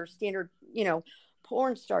by your standard,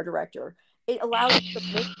 porn star director. It allows you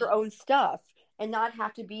to make your own stuff and not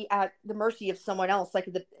have to be at the mercy of someone else, like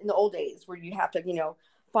in the old days where you have to,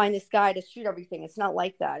 find this guy to shoot everything. It's not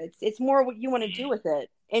like that. It's more what you want to do with it,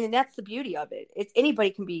 and that's the beauty of it. It's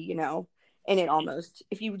anybody can be, in it almost.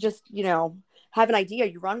 If you just, have an idea,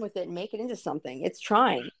 you run with it and make it into something. It's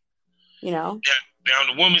trying, Now, on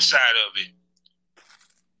the woman's side of it,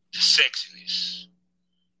 the sexiness,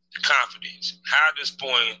 the confidence. How does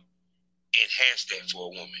porn enhance that for a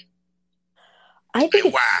woman? I think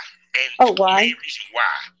and why? And why? The main reason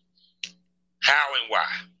why. How and why?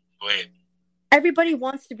 Go ahead. Everybody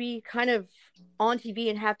wants to be kind of on TV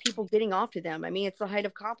and have people getting off to them. I mean, it's the height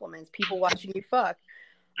of compliments. People watching you fuck.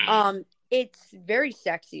 It's very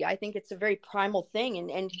sexy. I think it's a very primal thing.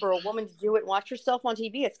 And for a woman to do it and watch herself on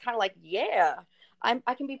TV, it's kind of like, yeah,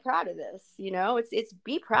 I can be proud of this. It's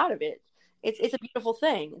be proud of it. It's a beautiful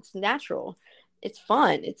thing. It's natural. It's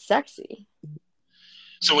fun. It's sexy.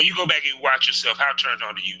 So when you go back and watch yourself, how turned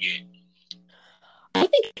on do you get? I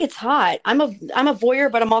think it's hot. I'm a voyeur,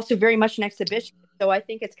 but I'm also very much an exhibition. So I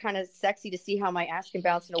think it's kind of sexy to see how my ass can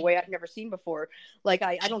bounce in a way I've never seen before. Like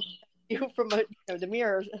I don't do it from the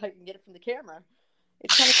mirror. I can get it from the camera.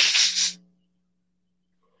 It's kind of,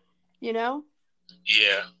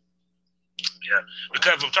 Yeah.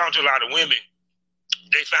 Because I'm talking to a lot of women,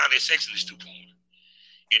 they found their sexiness through porn.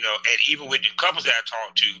 And even with the couples that I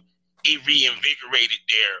talked to, it reinvigorated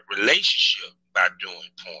their relationship by doing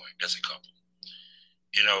porn as a couple.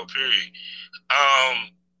 Period.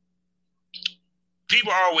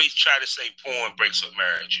 People always try to say porn breaks up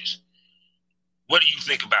marriages. What do you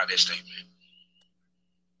think about that statement?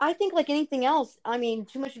 I think like anything else, I mean,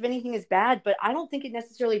 too much of anything is bad, but I don't think it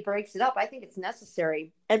necessarily breaks it up. I think it's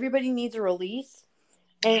necessary. Everybody needs a release.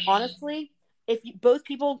 And honestly, if both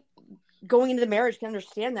people going into the marriage can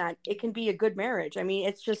understand that, it can be a good marriage. I mean,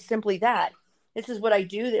 it's just simply that. This is what I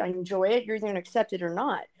do, that I enjoy it. You're either going to accept it or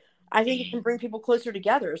not. I think it can bring people closer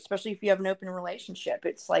together, especially if you have an open relationship.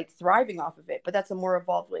 It's like thriving off of it, but that's a more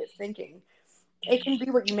evolved way of thinking. It can be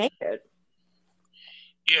what you make it.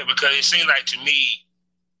 Yeah, because it seems like to me,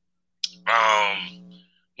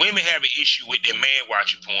 women have an issue with their man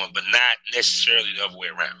watching porn, but not necessarily the other way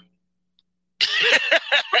around.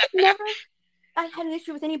 I've had an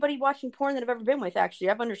issue with anybody watching porn that I've ever been with, actually.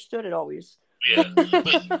 I've understood it always. Yeah.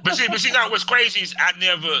 but see, now what's crazy is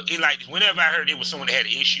whenever I heard it was someone that had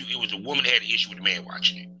an issue, it was a woman that had an issue with the man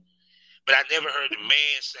watching it. But I never heard the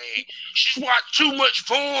man saying, she watched too much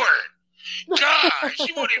porn. God,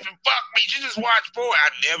 she won't even fuck me. She just watched porn.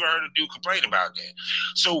 I never heard a dude complain about that.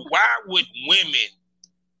 So why would women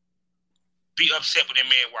be upset with their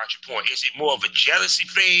man watching porn? Is it more of a jealousy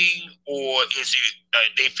thing, or is it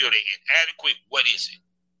they feel they're inadequate? What is it?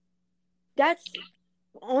 That's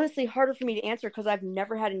honestly harder for me to answer because I've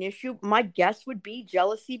never had an issue. My guess would be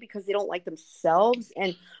jealousy because they don't like themselves.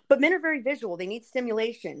 But men are very visual. They need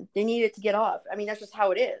stimulation. They need it to get off. I mean, that's just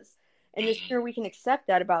how it is. And the sooner we can accept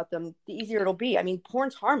that about them, the easier it'll be. I mean,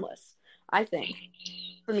 porn's harmless, I think,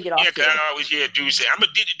 for them to get off. Yeah, because I always hear dudes say, I'm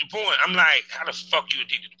addicted to porn. I'm like, how the fuck you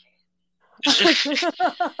addicted to porn?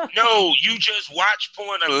 No, you just watch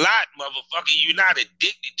porn a lot, motherfucker. You're not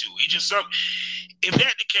addicted to it. It's just something. If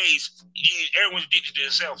that's the case, everyone's addicted to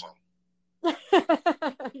their cell phone.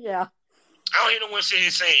 Yeah. I don't hear no one saying,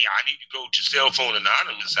 I need to go to cell phone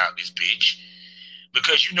anonymous out this bitch.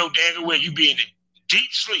 Because you know dang well you be in the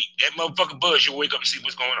deep sleep. That motherfucker buzz, you'll wake up and see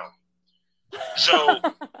what's going on. So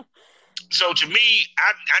to me,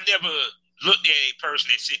 I never looked at a person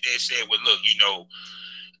that sit there and said, well, look,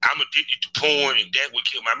 I'm addicted to porn and that would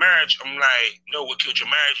kill my marriage. I'm like, no, what killed your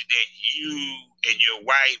marriage is that you and your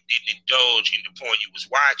wife didn't indulge in the porn you was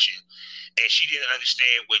watching, and she didn't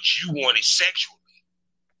understand what you wanted sexually.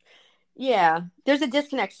 Yeah, there's a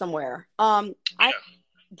disconnect somewhere.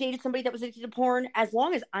 dated somebody that was addicted to porn, as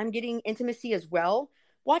long as I'm getting intimacy as well,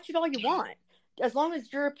 watch it all you want. As long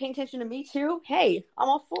as you're paying attention to me too, hey, I'm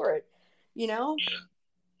all for it. You know? Yeah.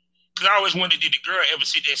 Because I always wondered, did the girl ever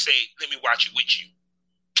sit there and say, "Let me watch it with you"?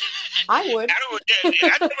 I would. I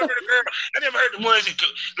never heard the ones that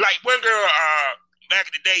like one girl. Back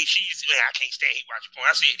in the day, I can't stand he watching porn.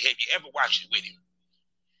 I said, "Have you ever watched it with him?"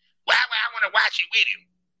 Why would I want to watch it with him?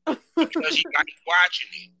 Because he likes watching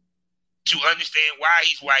it. To understand why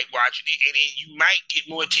he's watching it, and then you might get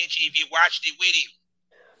more attention if you watched it with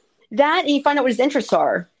him. That, and you find out what his interests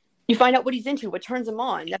are. You find out what he's into, what turns him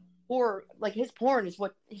on. Or like his porn is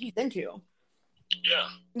what he's into. Yeah.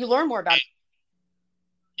 You learn more about it.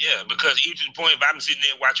 Yeah, because even to the point, if I'm sitting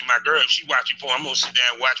there watching my girl, she watching porn, I'm gonna sit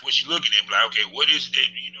down and watch what she's looking at. Like, okay, what is that?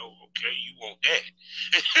 Okay, you want that?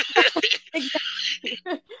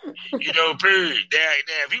 Period.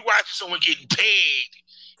 Now, if you watching someone getting pegged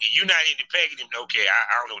and you're not into pegging them, okay,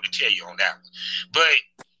 I don't know what to tell you on that one.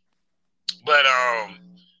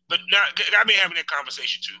 But now I've been having that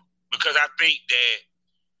conversation too, because I think that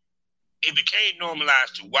it became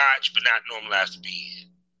normalized to watch, but not normalized to be in.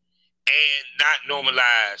 And not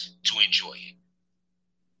normalized to enjoy it.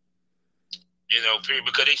 Period.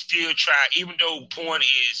 Because they still try, even though porn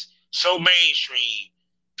is so mainstream,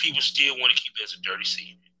 people still want to keep it as a dirty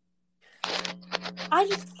secret. I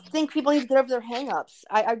just think people need to get over their hang-ups.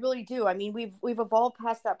 I really do. I mean, we've evolved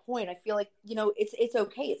past that point. I feel like, it's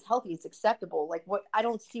okay, it's healthy, it's acceptable. Like, what, I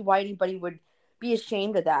don't see why anybody would be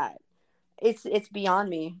ashamed of that. It's beyond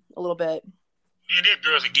me a little bit. Man, their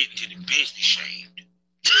girls are getting to the business shamed.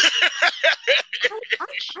 I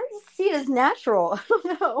just see it as natural. I don't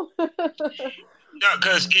know. No,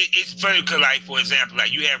 because it's funny. Because, like, for example,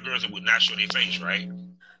 like you have girls that would not show their face, right?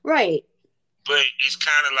 Right. But it's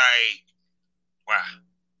kind of like, why?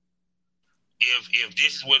 If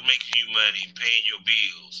this is what makes you money, paying your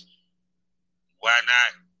bills, why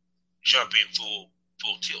not jump in full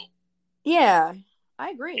tilt? Yeah, I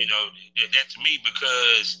agree. That to me,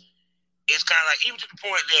 because it's kind of like, even to the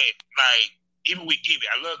point that, like, even with Gibby,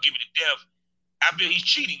 I love Gibby to death. I feel he's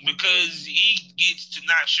cheating because he gets to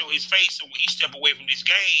not show his face, so when he step away from this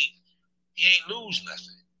game, he ain't lose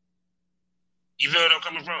nothing. You feel what I'm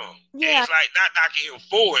coming from? Yeah. And it's like, not knocking him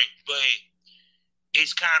for it, but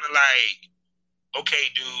it's kind of like, okay,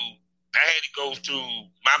 dude, I had to go through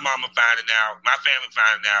my mama finding out, my family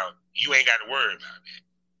finding out. You ain't got to worry about that.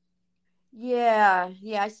 Yeah,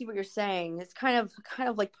 I see what you're saying. It's kind of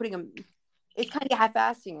like putting him. It's kind of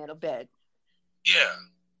half-assing it a bit. Yeah,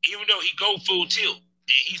 even though he go full tilt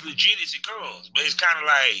and he's legit as it comes, but it's kind of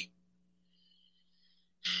like,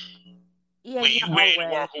 when you ready to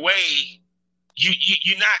walk away,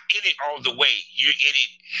 you're not in it all the way. You're in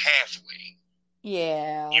it halfway.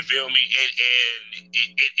 Yeah. You feel me? And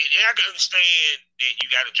I can understand that you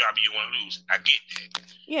got a job you want to lose. I get that.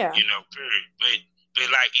 Yeah. Period. But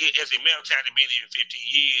like, as a male talent been in 15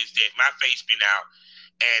 years, that my face been out.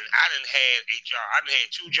 And I done had a job. I done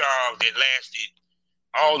had 2 jobs that lasted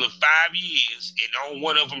all of 5 years, and on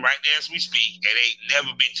one of them right now as we speak, and ain't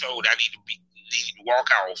never been told I need to walk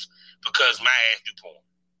off because my ass do porn.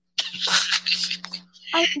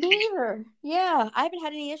 I neither. Yeah, I haven't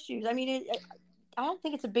had any issues. I mean, I don't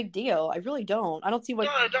think it's a big deal. I really don't. I don't see what.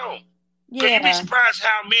 No, I don't. Yeah. You'd be surprised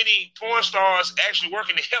how many porn stars actually work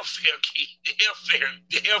in the healthcare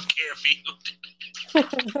field.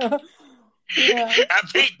 Yeah. I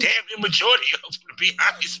think damn the majority of them, to be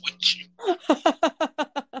honest with you.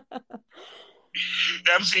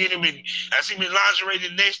 I see him in lingerie the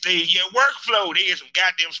next day. Yeah, workflow. They had some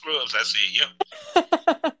goddamn scrubs. I said, yeah.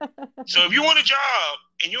 So if you want a job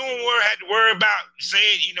and you don't have to worry about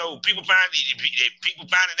saying, people finding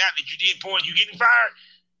out that you did porn, you getting fired,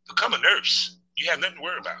 become a nurse. You have nothing to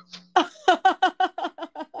worry about.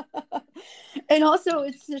 And also,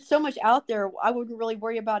 there's so much out there. I wouldn't really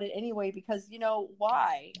worry about it anyway because,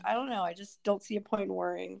 why? I don't know. I just don't see a point in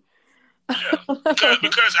worrying. Yeah,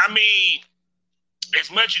 because I mean, as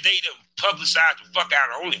much as they publicize the fuck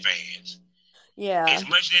out of OnlyFans, yeah, as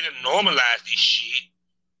much as they normalize this shit,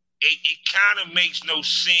 it kind of makes no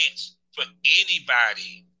sense for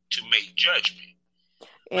anybody to make judgment.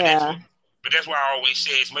 Yeah. But that's why I always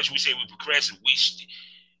say, as much as we say we're progressive, we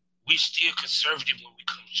still conservative when we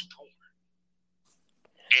come to porn.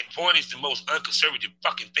 And porn is the most unconservative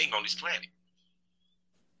fucking thing on this planet.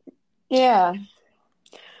 Yeah.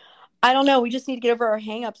 I don't know. We just need to get over our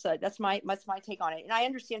hang-ups. That's my take on it. And I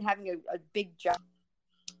understand having a big job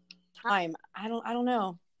time. I don't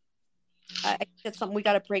know. I think that's something we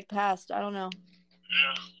got to break past. I don't know.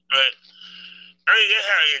 Yeah, but I mean, that's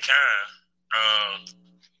how in time.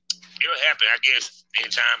 It'll happen, I guess, in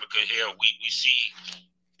time because hell, we see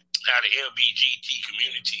how the LBGT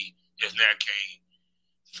community has now came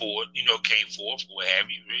forth, or what have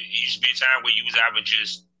you. It used to be a time where you was either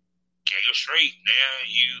just gay or straight. Now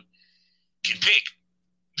you can pick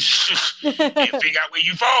and figure out where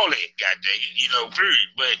you fall at. God dang it, period.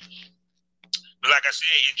 But like I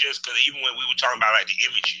said, it's just because even when we were talking about like the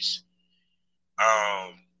images,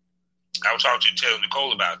 I was talking to Taylor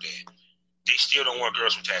Nicole about that. They still don't want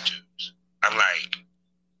girls with tattoos. I'm like,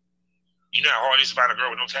 you know how hard it is to find a girl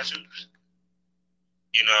with no tattoos?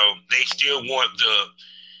 They still want the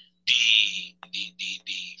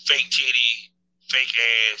fake titty, fake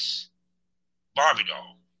ass Barbie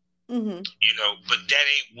doll. Mm-hmm. But that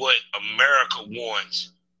ain't what America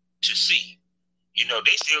wants to see.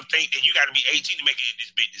 They still think that you got to be 18 to make it in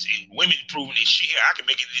this business, and women proving this shit. I can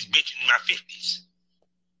make it in this bitch in my 50s.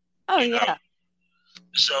 Oh yeah.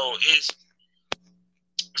 So it's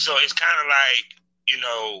kind of like,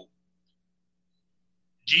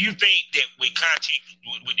 do you think that with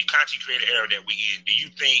the content creator era that we in, do you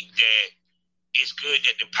think that it's good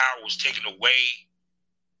that the power was taken away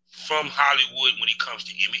from Hollywood when it comes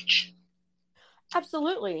to image?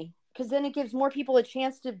 Absolutely. Because then it gives more people a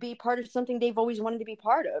chance to be part of something they've always wanted to be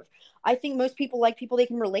part of. I think most people like people they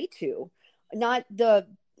can relate to, not the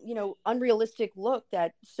unrealistic look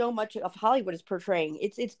that so much of Hollywood is portraying.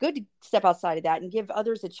 It's good to step outside of that and give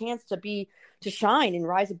others a chance to shine and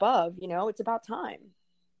rise above. It's about time.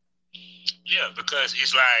 Yeah, because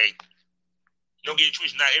it's like, don't get it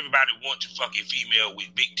twisted. Not everybody wants to fuck a female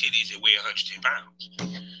with big titties that weigh 110 pounds.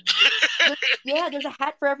 There's a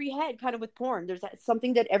hat for every head, kind of with porn. There's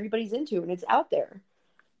something that everybody's into, and it's out there.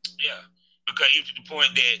 Yeah, because even to the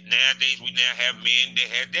point that nowadays we now have men that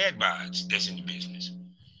have dad bods that's in the business.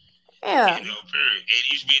 Yeah. Period. It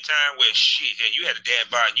used to be a time where you had a dad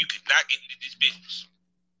bod, you could not get into this business.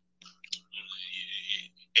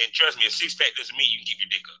 And trust me, a six-pack doesn't mean you can keep your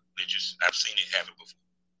dick up. I've seen it happen before.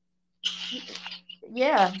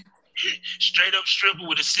 Yeah. Straight up stripper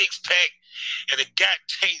with a six-pack and a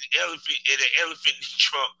goddamn elephant in the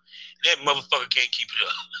trunk. That motherfucker can't keep it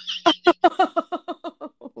up.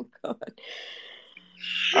 Oh God.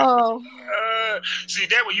 Oh. See,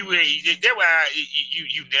 that what you why you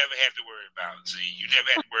never have to worry about. See, you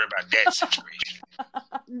never have to worry about that situation.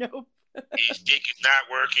 Nope. His dick is not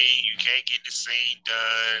working. You can't get the scene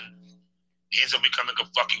done. Ends up becoming a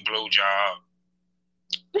fucking blowjob.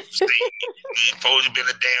 It's supposed to be a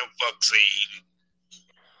damn fuck scene.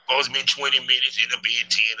 Supposed to be 20 minutes, end up being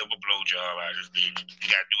 10 of a blowjob. You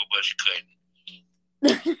gotta do a bunch of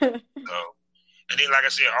cutting. And then, like I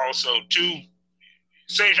said, also too,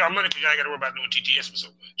 saves y'all money because y'all ain't gotta worry about doing TTS for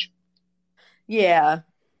so much. Yeah.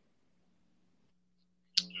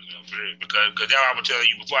 Because that's what I was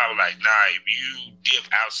telling you before. I was like, nah, if you dip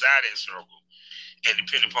outside that circle, and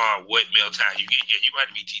depending upon what male time you get, you're going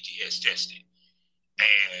to have to be TTS tested.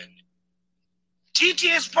 And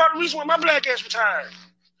TTS is part of the reason why my black ass retired.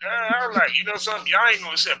 I was like, something, y'all ain't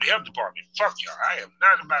going to accept the health department. Fuck y'all. I am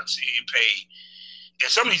not about to see him pay.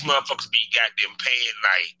 And some of these motherfuckers be goddamn paying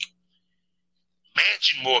like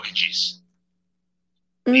mansion mortgages.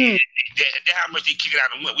 That's how much they kick it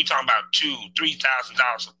out of a month. We talking about $2,000-$3,000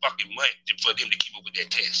 a fucking month for them to keep up with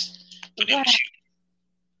that test. For them to shoot.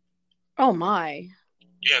 Oh my.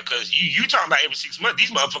 Yeah, because you talking about every 6 months.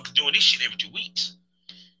 These motherfuckers doing this shit every 2 weeks.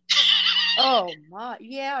 Oh my.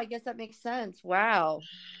 Yeah, I guess that makes sense. Wow.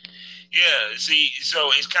 Yeah, see,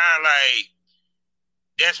 so it's kind of like,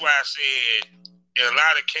 that's why I said in a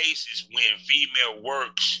lot of cases when female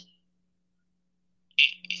works,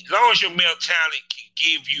 as long as your male talent can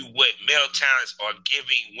give you what male talents are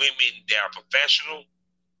giving women that are professional,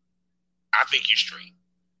 I think you're straight.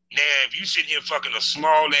 Now, if you sit here fucking a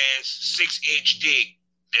small ass 6-inch dick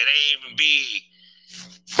that ain't even big,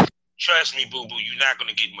 trust me, boo boo, you're not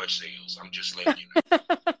gonna get much sales. I'm just letting you know.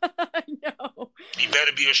 No. You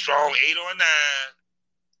better be a strong 8 or a 9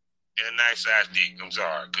 and a nice size dick. I'm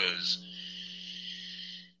sorry, because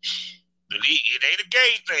it ain't a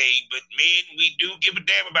gay thing, but men, we do give a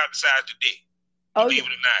damn about the size of the dick. Believe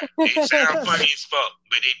it or not. It sounds funny as fuck,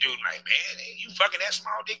 but they do like, man, you fucking that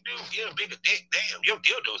small dick dude, get a bigger dick. Damn, your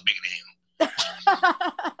dildo's bigger than him.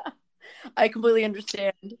 I completely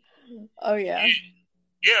understand. Oh, yeah.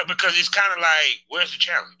 Yeah, because it's kind of like, where's the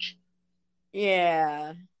challenge?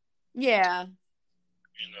 Yeah. Yeah.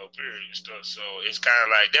 Period stuff. So it's kind of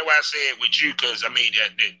like, that's why I said with you, because, I mean,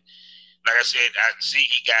 that like I said, I see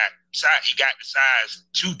he got the size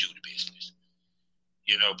to do the business.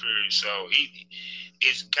 Period. So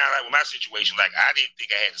it's kind of like with my situation, like I didn't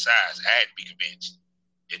think I had the size. I had to be convinced.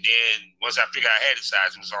 And then once I figured I had the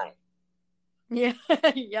size, it was on. Yeah.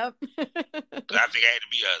 Yep. I think I had to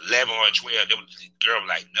be 11 or 12. The girl was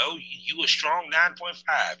like, no, you a strong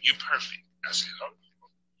 9.5. You're perfect. I said, oh.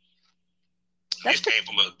 This came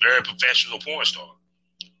from a very professional porn star.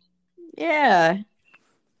 Yeah.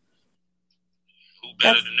 Who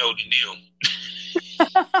better to know than them?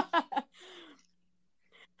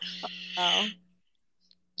 Oh.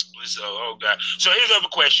 So, oh God. So here's another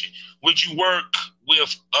question. Would you work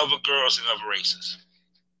with other girls and other races?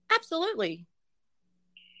 Absolutely.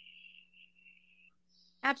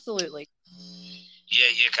 Absolutely.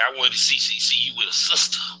 Yeah, 'cause I wanted to see you with a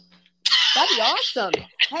sister. That'd be awesome.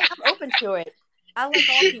 Hey, I'm open to it. I like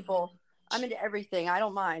all people. I'm into everything. I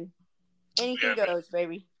don't mind. Anything goes,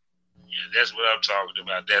 baby. Yeah, that's what I'm talking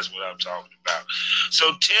about. That's what I'm talking about.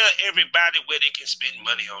 So tell everybody where they can spend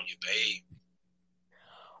money on you, babe.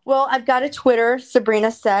 Well, I've got a Twitter,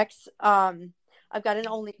 Sabrina Sex. I've got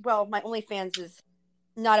my OnlyFans is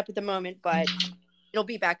not up at the moment, but it'll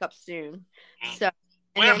be back up soon. So,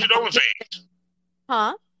 after the OnlyFans?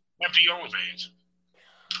 Huh? After your OnlyFans?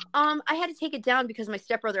 I had to take it down because my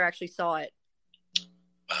stepbrother actually saw it.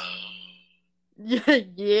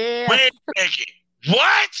 Yeah. Wait a second.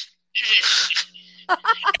 What?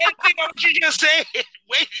 Anything what you just said?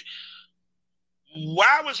 Wait.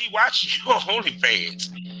 Why was he watching you on OnlyFans?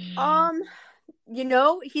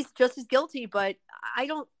 He's just as guilty, but I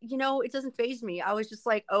don't, it doesn't faze me. I was just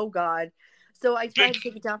like, oh God. So I tried to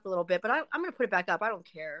take it down for a little bit, but I'm going to put it back up. I don't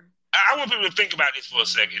care. I want people to think about this for a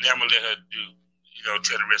second. And I'm going to let her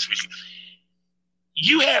tell the rest of it.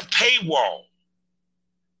 You have paywall,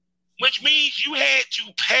 which means you had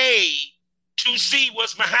to pay to see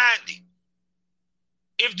what's behind it.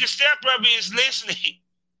 If the stepbrother is listening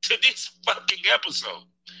to this fucking episode,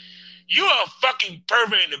 you are a fucking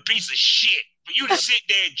pervert and a piece of shit for you to sit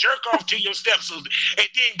there and jerk off to your stepsister and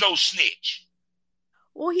then go snitch.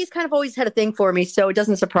 Well, he's kind of always had a thing for me, so it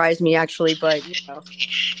doesn't surprise me, actually, but, He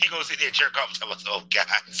gonna sit there and jerk off and tell us, oh, God,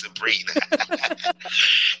 Sabrina.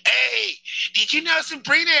 Hey, did you know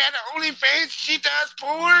Sabrina had an OnlyFans? She does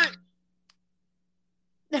porn?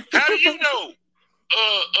 How do you know?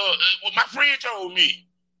 Well, my friend told me.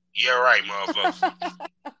 Yeah, right, motherfucker.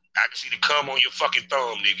 I can see the cum on your fucking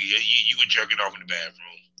thumb, nigga. You were jerking off in the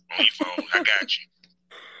bathroom on your phone. I got you.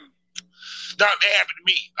 No, that happened to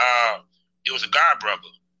me. It was a god brother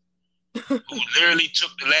who literally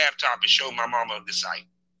took the laptop and showed my mama the site.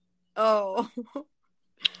 Oh.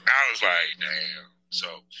 I was like, damn. So,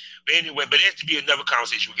 but anyway, but that to be another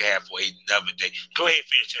conversation we can have for another day. Go ahead and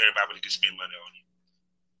finish telling everybody where they can spend money on you.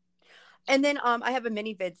 And then I have a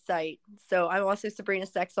mini vid site, so I'm also Sabrina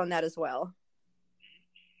Sex on that as well.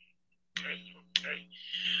 Okay.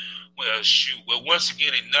 Well, shoot. Well, once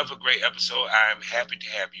again, another great episode. I'm happy to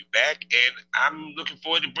have you back, and I'm looking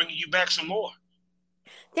forward to bringing you back some more.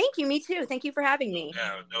 Thank you. Me too. Thank you for having me.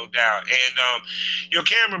 No doubt. And your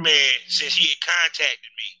cameraman, since he had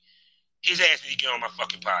contacted me, he's asked me to get on my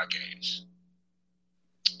fucking podcast,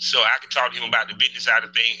 so I can talk to him about the business side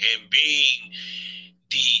of things and being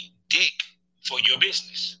the dick for your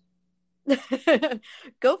business.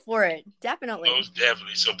 Go for it. Definitely. Most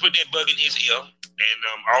definitely. So put that bug in his ear.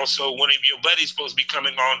 And also, one of your buddies supposed to be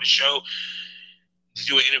coming on the show to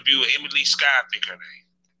do an interview with Emily Scott, I think her name.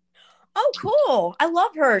 Oh, cool. I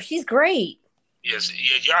love her. She's great. Yes.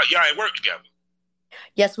 Y'all had worked together.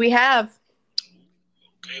 Yes, we have.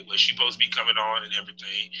 Okay. Well, she's supposed to be coming on and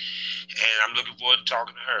everything. And I'm looking forward to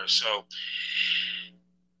talking to her. So,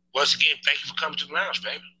 once again, thank you for coming to the lounge,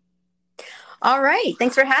 baby. All right.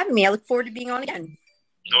 Thanks for having me. I look forward to being on again.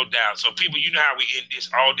 No doubt. So, people, you know how we end this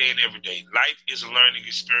all day and every day. Life is a learning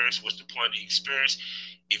experience. What's the point of the experience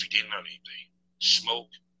if you didn't learn anything? Smoke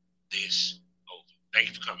this over. Thank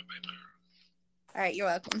you for coming, baby girl. All right. You're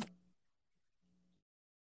welcome.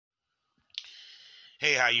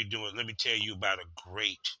 Hey, how you doing? Let me tell you about a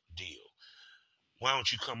great deal. Why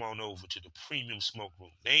don't you come on over to the Premium Smoke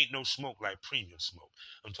Room? There ain't no smoke like Premium Smoke.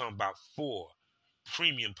 I'm talking about 4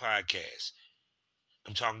 premium podcasts.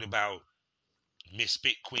 I'm talking about Miss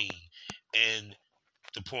Spit Queen and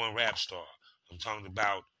the Porn Rap Star. I'm talking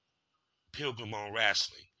about Pilgrim on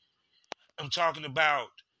Wrestling. I'm talking about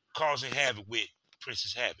Causing Havoc with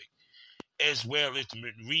Princess Havoc, as well as the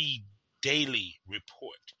Reed Daily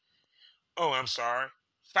Report. Oh, I'm sorry,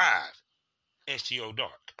 5 STO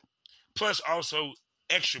Dark. Plus also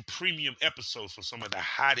extra premium episodes for some of the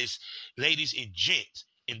hottest ladies and gents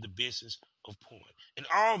in the business of porn. And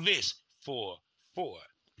all this for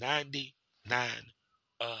 $4.99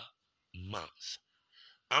 a month.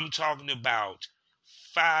 I'm talking about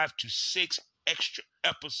 5 to 6 extra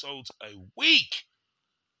episodes a week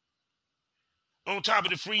on top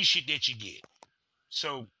of the free shit that you get.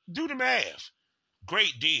 So do the math.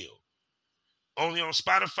 Great deal. Only on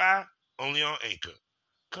Spotify, only on Anchor.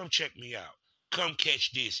 Come check me out. Come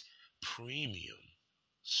catch this premium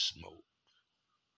smoke.